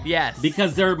 Yes.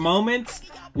 Because there are moments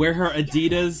where her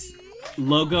Adidas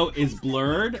logo is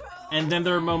blurred, and then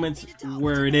there are moments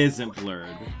where it isn't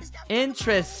blurred.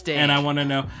 Interesting. And I want to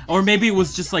know, or maybe it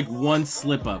was just like one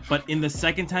slip up, but in the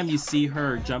second time you see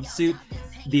her jumpsuit,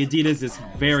 the Adidas is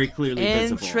very clearly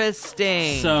visible.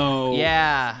 Interesting. So,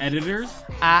 yeah. Editors?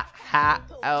 I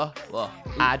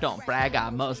don't brag, I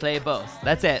mostly boast.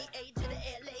 That's it.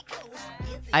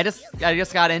 I just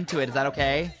got into it. Is that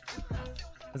okay?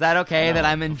 Is that okay No, that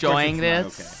I'm enjoying of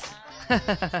this?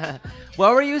 Okay.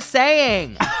 What were you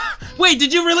saying? Wait,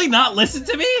 did you really not listen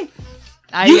to me?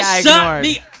 I shut ignored.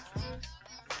 me.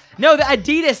 No, the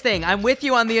Adidas thing. I'm with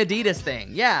you on the Adidas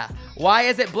thing. Yeah. Why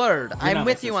is it blurred? I'm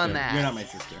with you on that. You're not my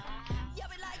sister.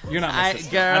 You're not my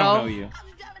sister. Girl, I don't know you.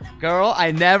 Girl,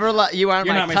 I never you aren't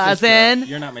my cousin.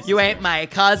 You're not my sister. You ain't my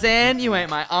cousin. You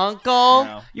ain't my uncle.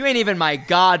 No. You ain't even my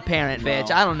godparent, bitch.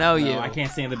 I don't know you. I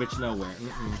can't stand the bitch nowhere.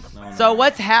 No. So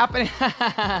what's happening?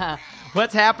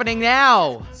 What's happening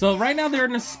now? So right now they're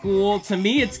in a school. To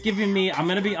me, it's giving me, I'm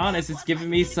gonna be honest, it's giving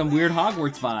me some weird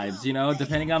Hogwarts vibes, you know,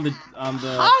 depending on the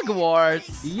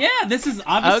Hogwarts? Yeah, this is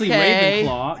obviously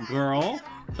Ravenclaw, girl.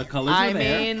 The colors are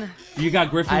there. I mean, you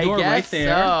got Gryffindor right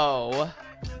there. So.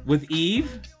 With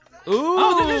Eve. Ooh.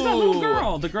 Oh, then there's that little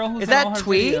girl. The girl who's Is in all that her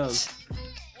Tweet? videos.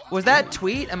 Was that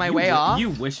Tweet? Am I way off? You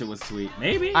wish it was Tweet.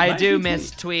 Maybe. I do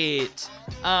miss Tweet.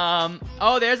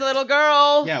 Oh, there's a little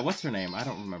girl. Yeah, what's her name? I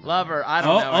don't remember. Love her. I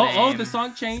don't know her name. Oh, the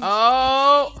song changed.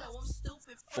 Oh.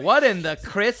 What in the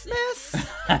Christmas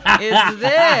is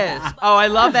this? Oh, I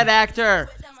love that actor.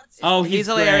 Oh, he's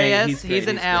hilarious. He's great. He's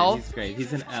an elf. He's great.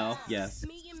 He's an elf, yes.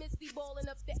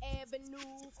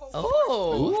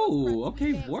 Oh. Ooh,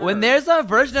 okay. Word. When there's a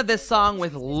version of this song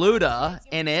with Luda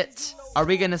in it, are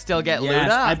we gonna still get Luda?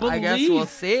 I believe. I guess we'll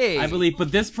see. I believe,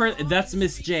 but that's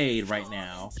Miss Jade right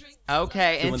now.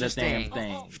 Okay, doing interesting. The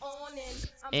damn thing.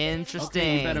 Interesting.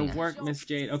 Okay, you better work, Miss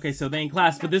Jade. Okay, so they in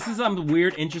class, but this is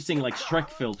weird, interesting, like Shrek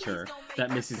filter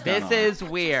that Missy's got This on. is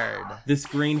weird. This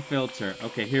green filter.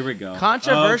 Okay, here we go.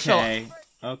 Controversial.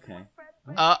 Okay.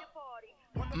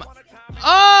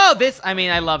 Oh, this. I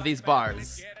mean, I love these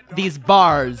bars. These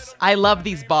bars. I love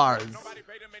these bars.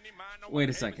 Wait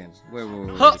a second. Wait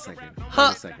a second.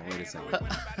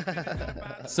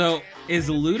 So, is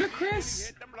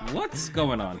Ludacris? What's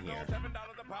going on here?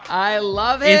 I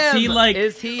love him. Is he like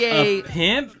Is he a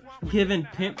pimp? Giving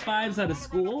pimp vibes out of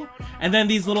school? And then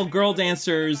these little girl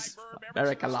dancers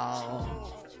America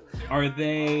long. Are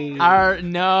they?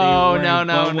 No.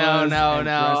 Dresses?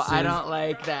 I don't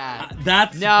like that.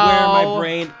 That's where my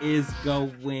brain is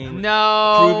going.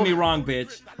 No. Prove me wrong,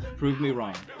 bitch. Prove me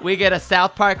wrong. We get a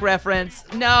South Park reference.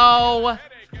 No.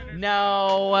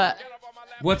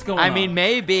 What's going on? I mean,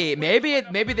 maybe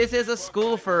this is a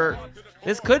school for.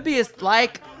 This could be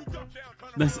like.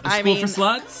 A school for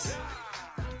sluts.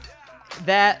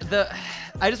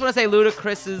 I just want to say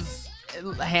Ludacris's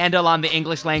handle on the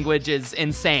English language is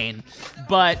insane,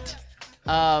 but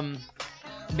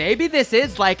maybe this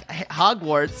is like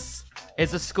Hogwarts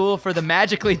is a school for the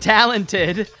magically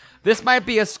talented. This might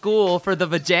be a school for the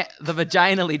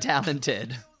vaginally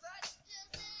talented.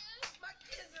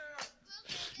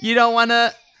 You don't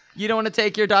wanna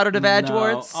take your daughter to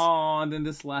Hogwarts? No. Oh, and then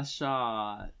this last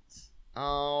shot.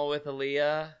 Oh, with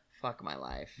Aaliyah. Fuck my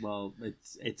life. Well,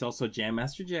 it's also Jam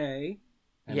Master Jay.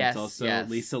 And yes, it's also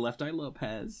Lisa Left Eye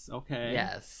Lopez. Okay.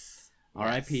 Yes.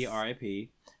 R.I.P. R.I.P.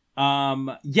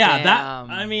 Damn.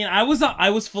 I mean, I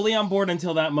was fully on board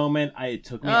until that moment. It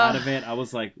took me out of it. I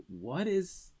was like, what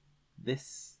is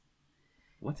this?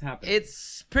 What's happening?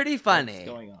 It's pretty funny. What's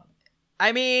going on?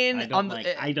 I mean, I don't like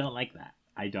that. I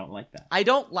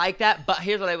don't like that, but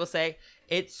here's what I will say.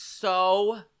 It's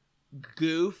so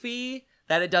goofy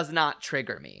that it does not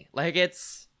trigger me. Like,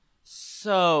 it's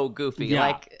so goofy. Yeah.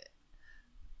 Like,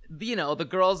 you know, the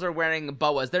girls are wearing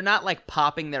boas. They're not, like,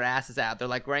 popping their asses out. They're,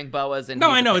 like, wearing boas. And no,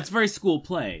 I know. It's very school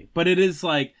play. But it is,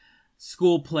 like,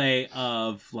 school play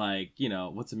of, like, you know,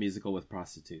 what's a musical with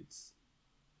prostitutes?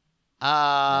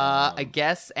 I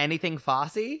guess anything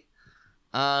Fosse?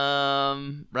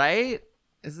 Right?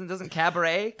 Doesn't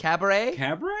Cabaret?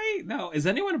 Cabaret? No. Is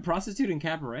anyone a prostitute in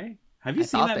Cabaret? Have you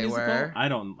seen that musical? Were. I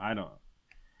don't.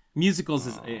 Musicals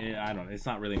is I don't. It's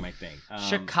not really my thing.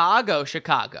 Chicago.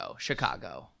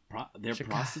 They're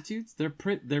prostitutes. They're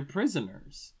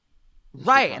prisoners.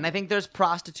 Right, Chicago. and I think there's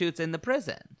prostitutes in the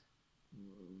prison.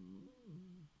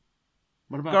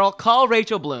 What about girl? Call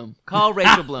Rachel Bloom.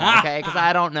 Okay? Because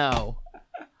I don't know.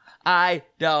 I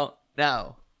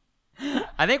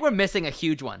think we're missing a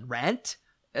huge one. Rent.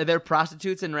 Are there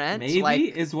prostitutes in Rent? Maybe like,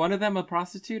 is one of them a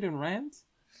prostitute in Rent?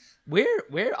 We're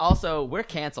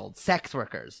canceled. Sex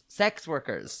workers.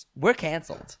 We're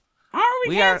canceled. How are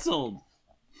we canceled?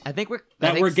 I think we're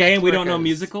gay and we don't know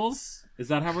musicals. Is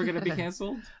that how we're gonna be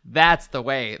canceled? That's the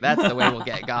way we'll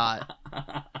get got.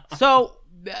 So,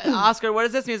 Oscar, what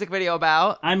is this music video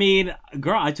about? I mean,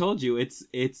 girl, I told you it's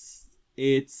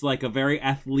like a very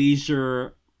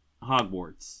athleisure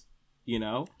Hogwarts. You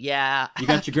know? Yeah. You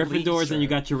got your Gryffindors and you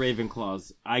got your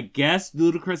Ravenclaws. I guess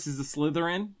Ludacris is a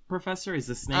Slytherin professor. Is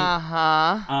the Snape?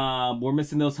 We're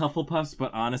missing those Hufflepuffs,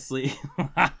 but honestly,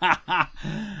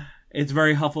 it's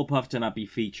very Hufflepuff to not be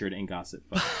featured in Gossip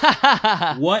Folk.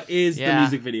 What is the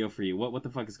music video for you? What the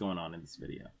fuck is going on in this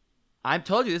video? I've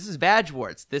told you, this is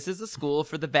Badgewarts. This is a school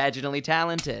for the vaginally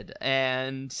talented.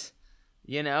 And,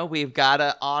 you know, we've got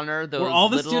to honor those Were all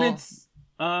the students...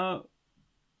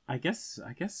 I guess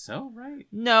so, right?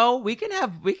 No, we can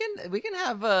have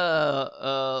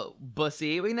a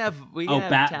bussy. We can have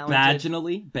talented.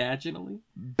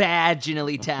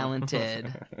 Vaginally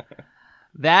talented.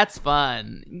 That's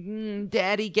fun.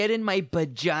 Daddy, get in my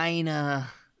vagina.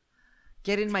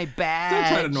 Get in my badge.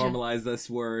 Don't try to normalize this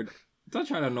word. Don't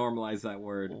try to normalize that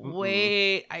word.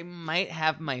 Wait, I might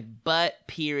have my butt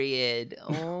period.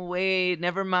 Oh, wait,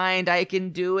 never mind. I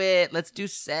can do it. Let's do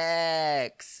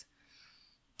sex.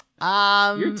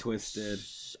 You're twisted.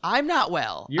 I'm not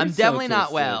well. You're I'm definitely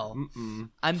not well.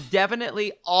 I'm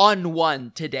definitely on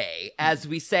one today, as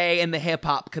we say in the hip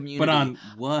hop community. But on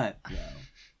what?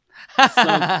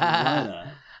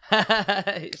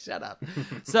 Shut up.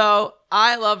 So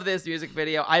I love this music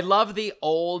video. I love the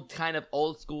old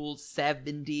school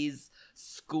 70s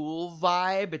school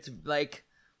vibe. It's like,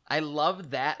 I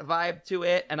love that vibe to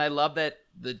it, and I love that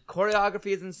the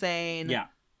choreography is insane. Yeah.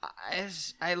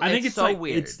 I think it's so like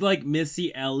weird. It's like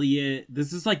Missy Elliott.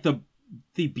 This is like the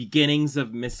beginnings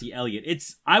of Missy Elliott.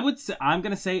 I'm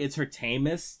gonna say it's her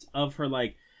tamest of her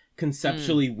like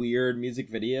conceptually weird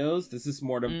music videos. This is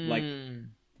more to like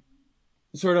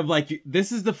sort of like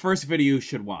this is the first video you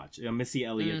should watch. Missy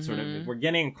Elliott sort of. If we're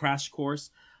getting a crash course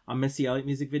on Missy Elliott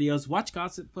music videos, watch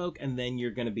Gossip Folk, and then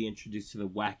you're gonna be introduced to the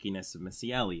wackiness of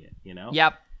Missy Elliott. You know?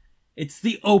 Yep. It's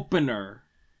the opener.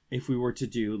 If we were to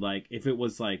do, like, if it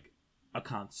was, like, a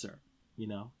concert, you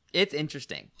know? It's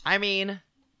interesting. I mean,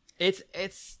 it's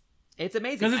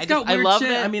amazing. Because it's got weird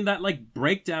shit. I mean, that, like,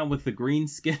 breakdown with the green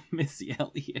skin Missy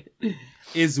Elliott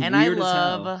is weird as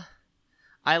hell.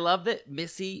 I love that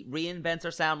Missy reinvents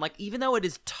her sound. Like, even though it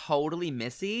is totally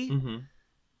Missy,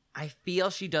 I feel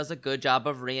she does a good job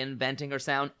of reinventing her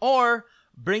sound or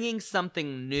bringing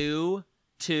something new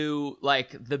to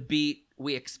like the beat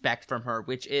we expect from her,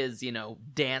 which is,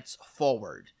 dance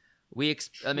forward.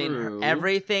 I mean,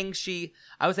 everything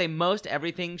I would say most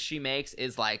everything she makes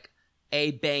is like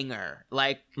a banger.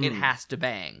 Like it has to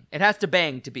bang. It has to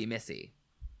bang to be Missy.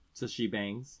 So she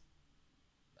bangs?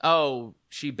 Oh,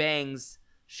 she bangs.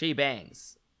 She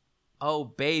bangs. Oh,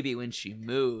 baby, when she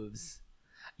moves.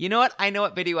 You know what? I know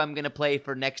what video I'm going to play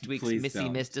for next week's Missy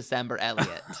Miss December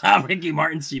Elliott. Ricky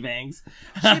Martin, she bangs.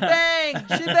 She bangs.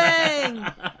 She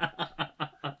bangs.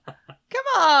 Come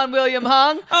on, William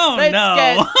Hung. Oh, Let's no.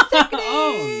 Get sickening.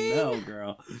 Oh, no,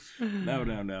 girl.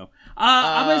 No.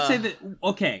 I'm going to say that,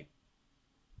 okay.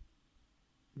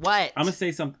 What? I'm going to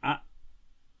say something.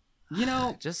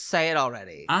 Just say it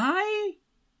already. I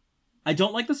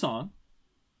don't like the song.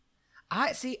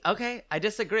 I see. Okay, I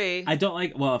disagree. I don't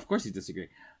like. Well, of course you disagree.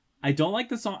 I don't like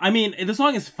the song. I mean, the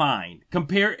song is fine.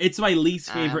 It's my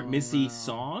least favorite Missy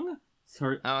song.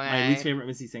 My least favorite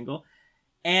Missy single,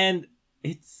 and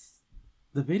the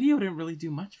video didn't really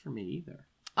do much for me either.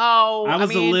 Oh, I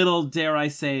was a little, dare I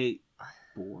say,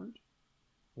 bored.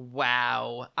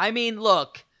 Wow. I mean,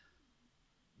 look,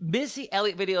 Missy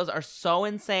Elliott videos are so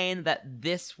insane that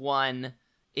this one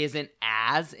isn't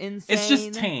as insane. It's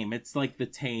just tame. It's like the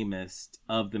tamest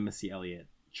of the Missy Elliott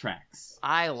tracks.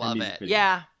 I love it. Videos.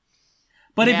 Yeah.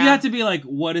 But if you had to be like,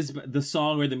 what is the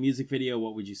song or the music video,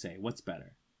 what would you say? What's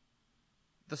better?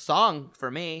 The song for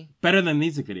me. Better than the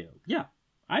music video. Yeah,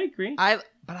 I agree.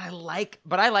 But I like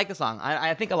the song.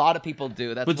 I think a lot of people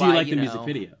do. That's but do why, you like the music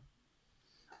video?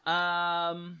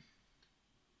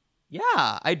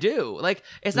 Yeah, I do. Like,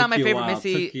 it's not my favorite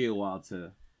Missy. It took you a while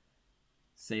to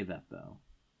say that, though.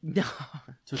 No,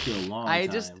 took you a long time.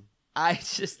 I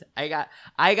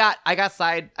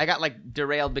got like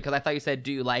derailed because I thought you said,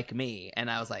 "Do you like me?" And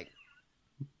I was like,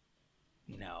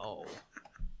 no,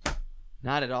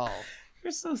 not at all.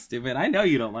 You're so stupid. I know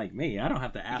you don't like me. I don't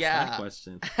have to ask that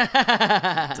question.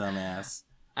 Dumbass.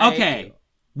 Okay,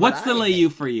 what's the lay you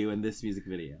for you in this music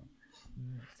video?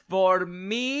 For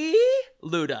me,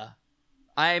 Luda.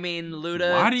 I mean,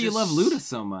 Luda. Why do you love Luda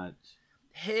so much?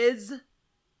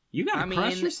 You got a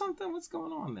crush or something? What's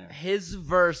going on there? His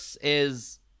verse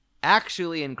is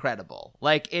actually incredible.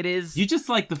 Like, it is... You just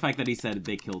like the fact that he said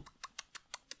they killed...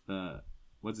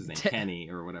 what's his name? Kenny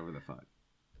or whatever the fuck.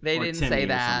 They or didn't Timmy say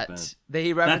that.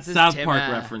 He references That's South Timma. Park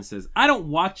references. I don't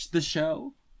watch the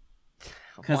show.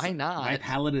 Why not? My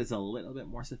palate is a little bit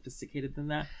more sophisticated than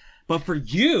that. But for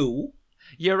you...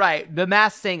 You're right. The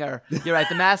Masked Singer. You're right.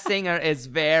 The Masked Singer is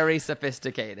very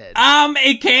sophisticated.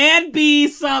 It can be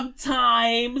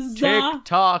sometimes. Tick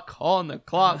tock on the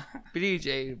clock.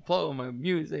 DJ, blow my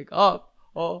music up.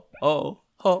 Oh.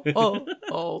 Don't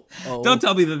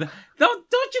tell me that.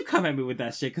 Don't you come at me with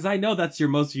that shit, because I know that's your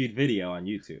most viewed video on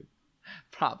YouTube.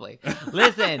 Probably.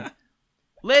 Listen.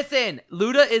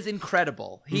 Luda is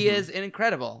incredible. He is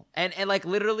incredible, and like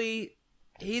literally.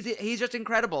 He's just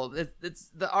incredible. It's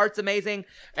the art's amazing,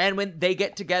 and when they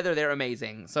get together, they're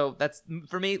amazing. So that's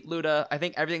for me, Luda. I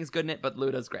think everything's good in it, but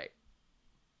Luda's great.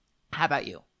 How about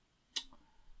you?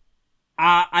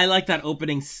 I like that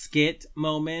opening skit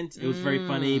moment. It was very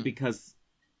funny because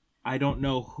I don't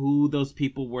know who those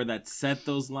people were that said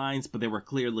those lines, but they were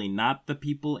clearly not the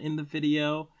people in the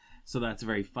video. So that's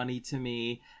very funny to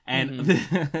me. And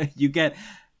you get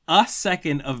a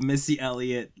second of Missy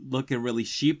Elliott looking really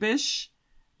sheepish.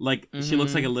 Like, she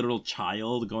looks like a literal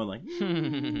child going like,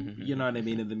 you know what I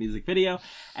mean, in the music video.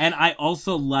 And I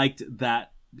also liked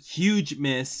that huge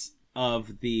miss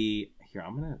of the... Here,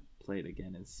 I'm going to play it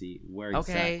again and see where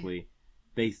exactly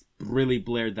they really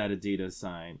blared that Adidas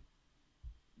sign.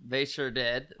 They sure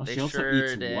did. Oh, she also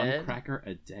eats one cracker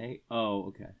a day? Oh,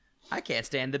 okay. I can't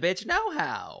stand the bitch no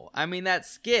how. I mean, that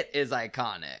skit is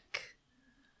iconic.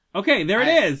 Okay, there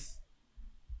it is.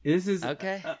 This is...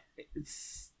 Okay.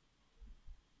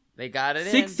 They got it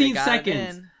 16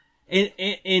 seconds. In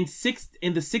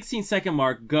the 16-second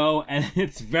mark, go, and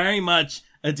it's very much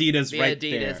Adidas right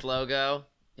there. The Adidas logo.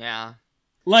 Yeah.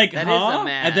 Like, that is a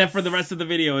mess. And then for the rest of the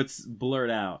video, it's blurred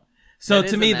out. So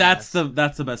to me, that's the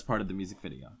best part of the music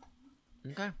video.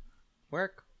 Okay.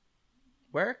 Work.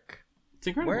 It's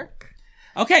incredible. Work.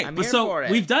 Okay, so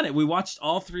we've done it. We watched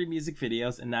all 3 music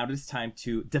videos, and now it is time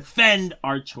to defend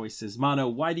our choices. Mano,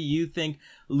 why do you think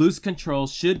Lose Control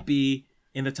should be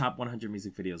in the top 100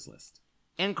 music videos list?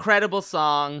 Incredible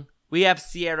song. We have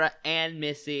Sierra and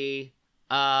Missy.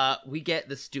 We get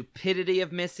the stupidity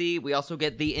of Missy. We also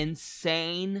get the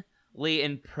insanely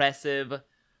impressive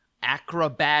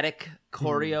acrobatic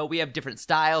choreo. We have different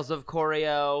styles of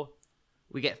choreo.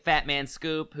 We get Fat Man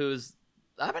Scoop, who's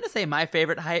I'm gonna say my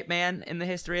favorite hype man in the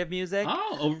history of music.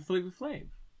 Oh, over Flavor Flav.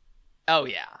 Oh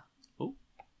yeah. Oh.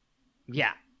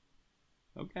 Yeah.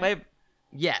 Okay.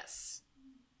 Yes.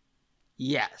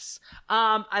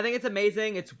 I think it's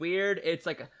amazing. It's weird. It's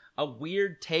like a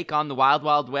weird take on the Wild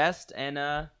Wild West,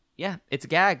 and yeah, it's a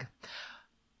gag.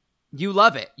 You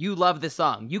love it. You love this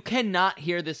song. You cannot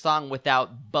hear this song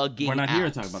without bugging out. We're not here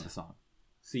to talk about the song.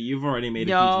 See, you've already made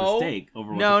a huge mistake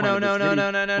over what the point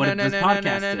of this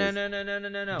podcast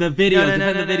is. The video,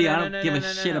 defend the video. I don't give a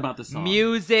shit about the song.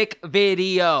 Music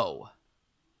video.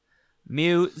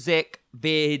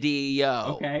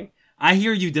 Okay. I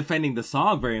hear you defending the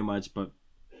song very much, but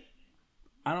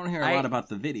I don't hear a lot about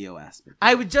the video aspect.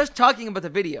 I was just talking about the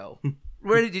video.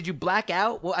 Where did you black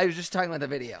out? Well, I was just talking about the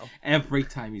video. Every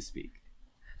time you speak.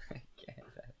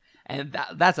 And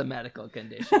that's a medical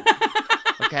condition.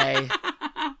 Okay?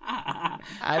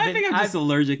 I think I'm just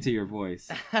allergic to your voice.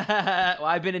 Well,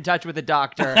 I've been in touch with a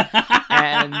doctor,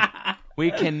 and we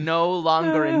can no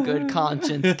longer in good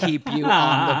conscience keep you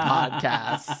on the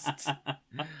podcast.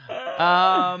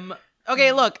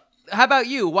 Okay, look, how about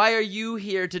you? Why are you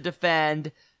here to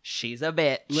defend She's a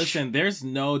Bitch? Listen, there's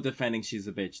no defending She's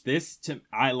a Bitch.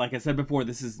 Like I said before,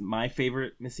 this is my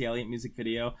favorite Missy Elliott music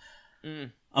video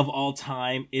of all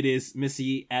time. It is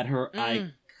Missy at her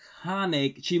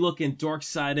iconic, she looking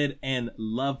dork-sided and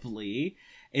lovely.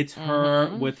 It's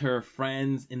her with her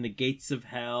friends in the gates of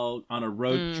hell on a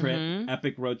road trip,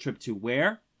 epic road trip to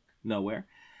where? Nowhere.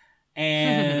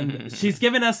 And she's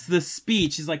giving us the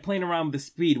speed. She's like playing around with the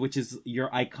speed, which is your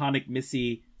iconic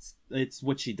Missy. It's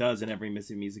what she does in every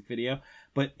Missy music video.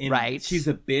 But in She's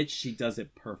a Bitch, she does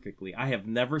it perfectly. I have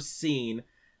never seen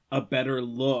a better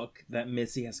look that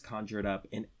Missy has conjured up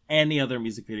in any other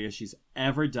music video she's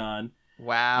ever done.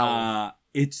 Wow.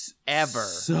 It's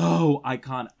so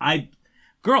iconic.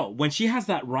 Girl, when she has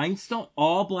that rhinestone,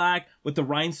 all black with the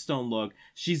rhinestone look,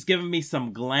 she's giving me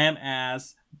some glam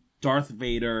ass Darth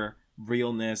Vader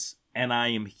realness, and I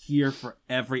am here for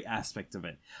every aspect of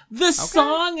it. The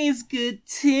song is good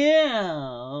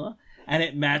too, and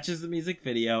it matches the music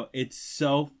video. It's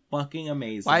so fucking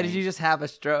amazing. Why did you just have a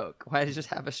stroke?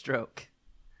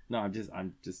 No, I'm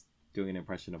just doing an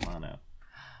impression of Mano.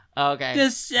 Okay. The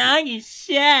song is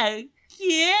so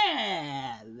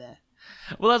good.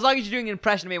 Well, as long as you're doing an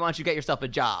impression of me, why don't you get yourself a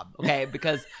job, okay?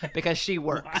 Because she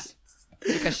works.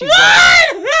 Because she works.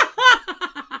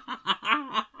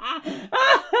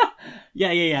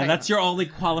 Yeah. That's your only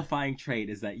qualifying trait,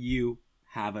 is that you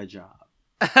have a job.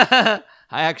 I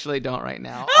actually don't right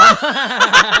now.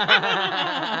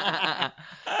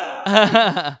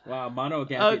 Wow, Mano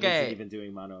Agapion isn't even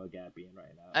doing Mano Agapion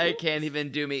right now. I can't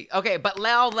even do me. Okay, but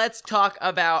now let's talk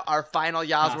about our final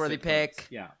Yawsworthy pick.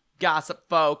 Folks. Yeah. Gossip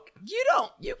Folk.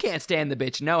 You can't stand the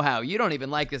bitch no-how. You don't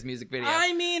even like this music video.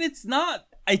 I mean, it's not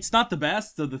the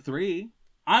best of the three.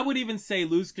 I would even say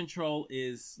Lose Control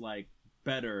is like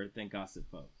better than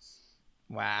Gossip Folks.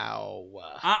 Wow.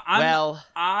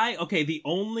 The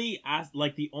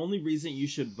only reason you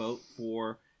should vote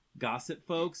for Gossip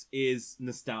Folks is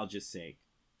nostalgia's sake.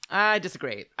 I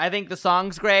disagree. I think the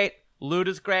song's great.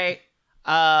 Luda's great.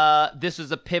 This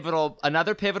was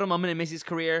another pivotal moment in Missy's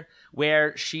career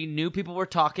where she knew people were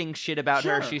talking shit about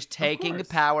her. She's taking the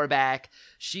power back.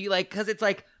 Cause it's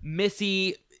like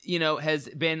Missy, has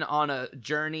been on a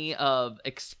journey of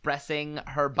expressing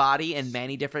her body in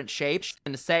many different shapes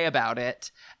and to say about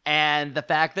it. And the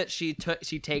fact that she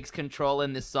takes control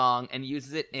in this song and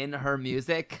uses it in her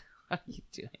music. What are you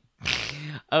doing?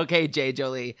 Okay, Jay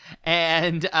Jolie.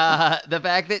 And the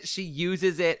fact that she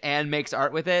uses it and makes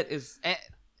art with it is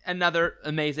another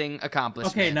amazing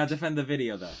accomplishment. Okay, now defend the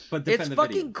video, though. But it's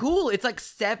fucking cool. It's like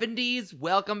 70s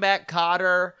Welcome Back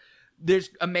Kotter. There's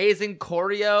amazing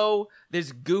choreo.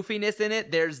 There's goofiness in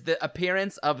it. There's the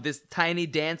appearance of this tiny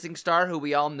dancing star who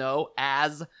we all know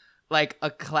as like a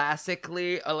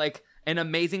classically, like an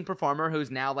amazing performer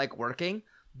who's now like working.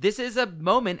 This is a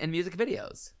moment in music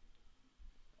videos.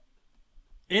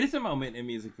 It is a moment in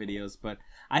music videos, but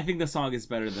I think the song is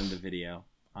better than the video.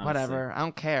 Honestly. Whatever. I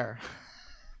don't care.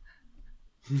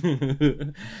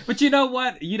 But you know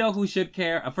what? You know who should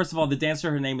care? First of all, the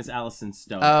dancer, her name is Allison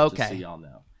Stoner. Oh, okay. Just so y'all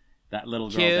know. That little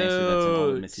girl dancer that's in all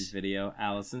of Missy's video.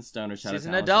 Allison Stoner. Shout out to She's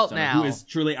an Allison adult Stoner, now. who is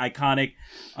truly iconic.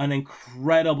 An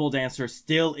incredible dancer.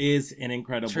 Still is an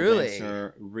incredible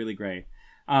dancer. Really great.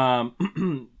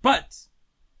 But...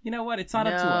 you know what? It's not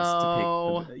up to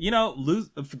us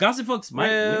to pick. Gossip Folks might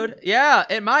win. Yeah,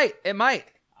 it might. It might.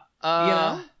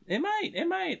 It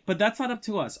might. But that's not up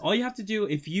to us. All you have to do,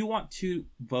 if you want to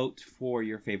vote for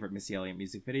your favorite Missy Elliott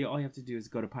music video, all you have to do is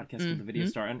go to Podcast with the Video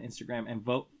Star on Instagram and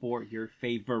vote for your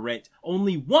favorite.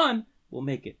 Only one will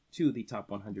make it to the top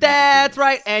 100. That's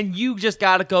right. And you just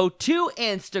got to go to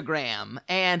Instagram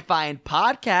and find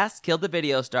Podcast Kill the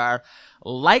Video Star.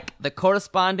 Like the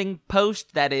corresponding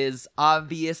post that is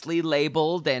obviously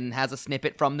labeled and has a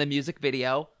snippet from the music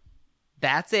video.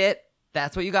 That's it.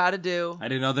 That's what you got to do. I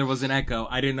didn't know there was an echo.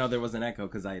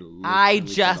 Because I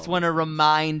just want to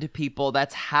remind people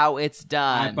that's how it's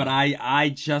done. But I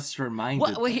just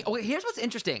reminded well, here's what's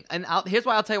interesting. And here's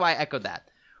why I'll tell you why I echoed that.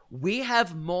 We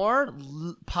have more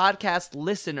podcast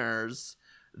listeners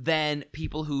than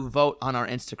people who vote on our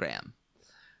Instagram.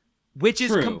 Which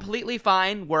is completely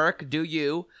fine. Work, do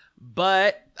you.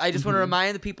 But I just want to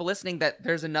remind the people listening that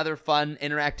there's another fun,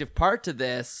 interactive part to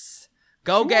this.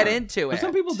 Go get into it. But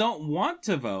some people don't want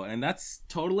to vote, and that's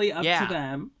totally up to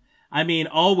them. I mean,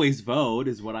 always vote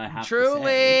is what I have to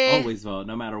say. Always vote,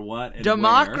 no matter what.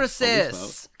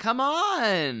 Democracies. Come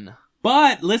on.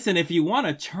 But listen, if you want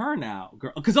to turn out,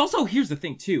 girl, because also here's the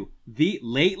thing too.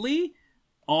 Lately,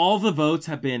 all the votes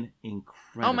have been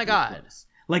incredible. Oh my God. Close.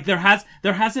 Like there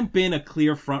hasn't been a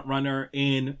clear front runner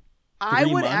in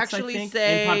 3 months, actually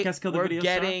say in Podcast Kill the we're Video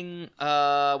getting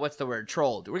what's the word?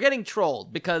 Trolled. We're getting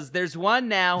trolled because there's one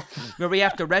now where we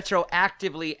have to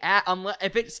retroactively add,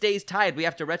 if it stays tied, we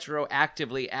have to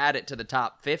retroactively add it to the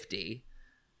top 50.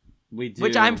 We do,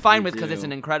 which I'm fine with because it's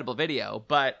an incredible video,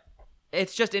 but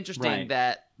it's just interesting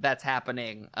that that's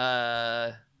happening.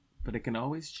 But it can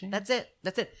always change. That's it.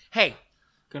 Hey,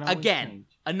 again,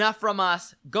 enough from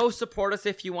us. Go support us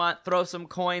if you want. Throw some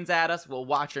coins at us. We'll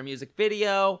watch your music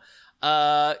video.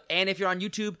 And if you're on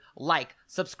YouTube, like,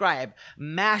 subscribe,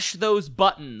 mash those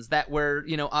buttons that we're,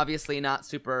 obviously not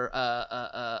super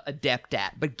adept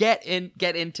at. But get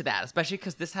into that, especially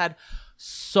because this had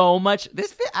so much.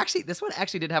 This one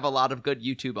actually did have a lot of good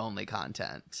YouTube only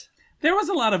content. There was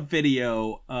a lot of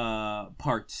video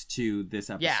parts to this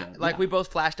episode. Yeah, we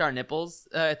both flashed our nipples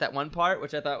at that one part,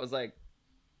 which I thought was like.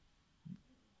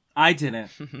 I didn't.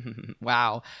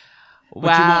 Wow.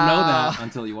 But you won't know that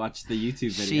until you watch the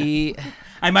YouTube video.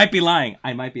 I might be lying.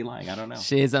 I don't know.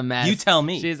 She's a mess. You tell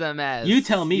me. She's a mess. You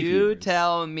tell me. You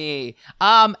tell me.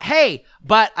 Hey,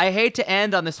 but I hate to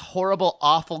end on this horrible,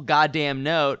 awful, goddamn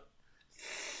note.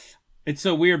 It's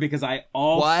so weird because I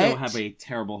also have a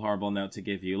terrible, horrible note to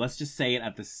give you. Let's just say it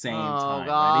at the same time.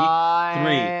 God.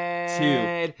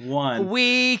 Ready? 3, 2, 1.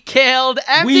 We killed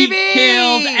MTV! We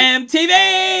killed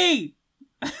MTV!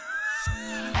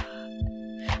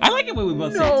 I like it when we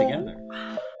both say it together.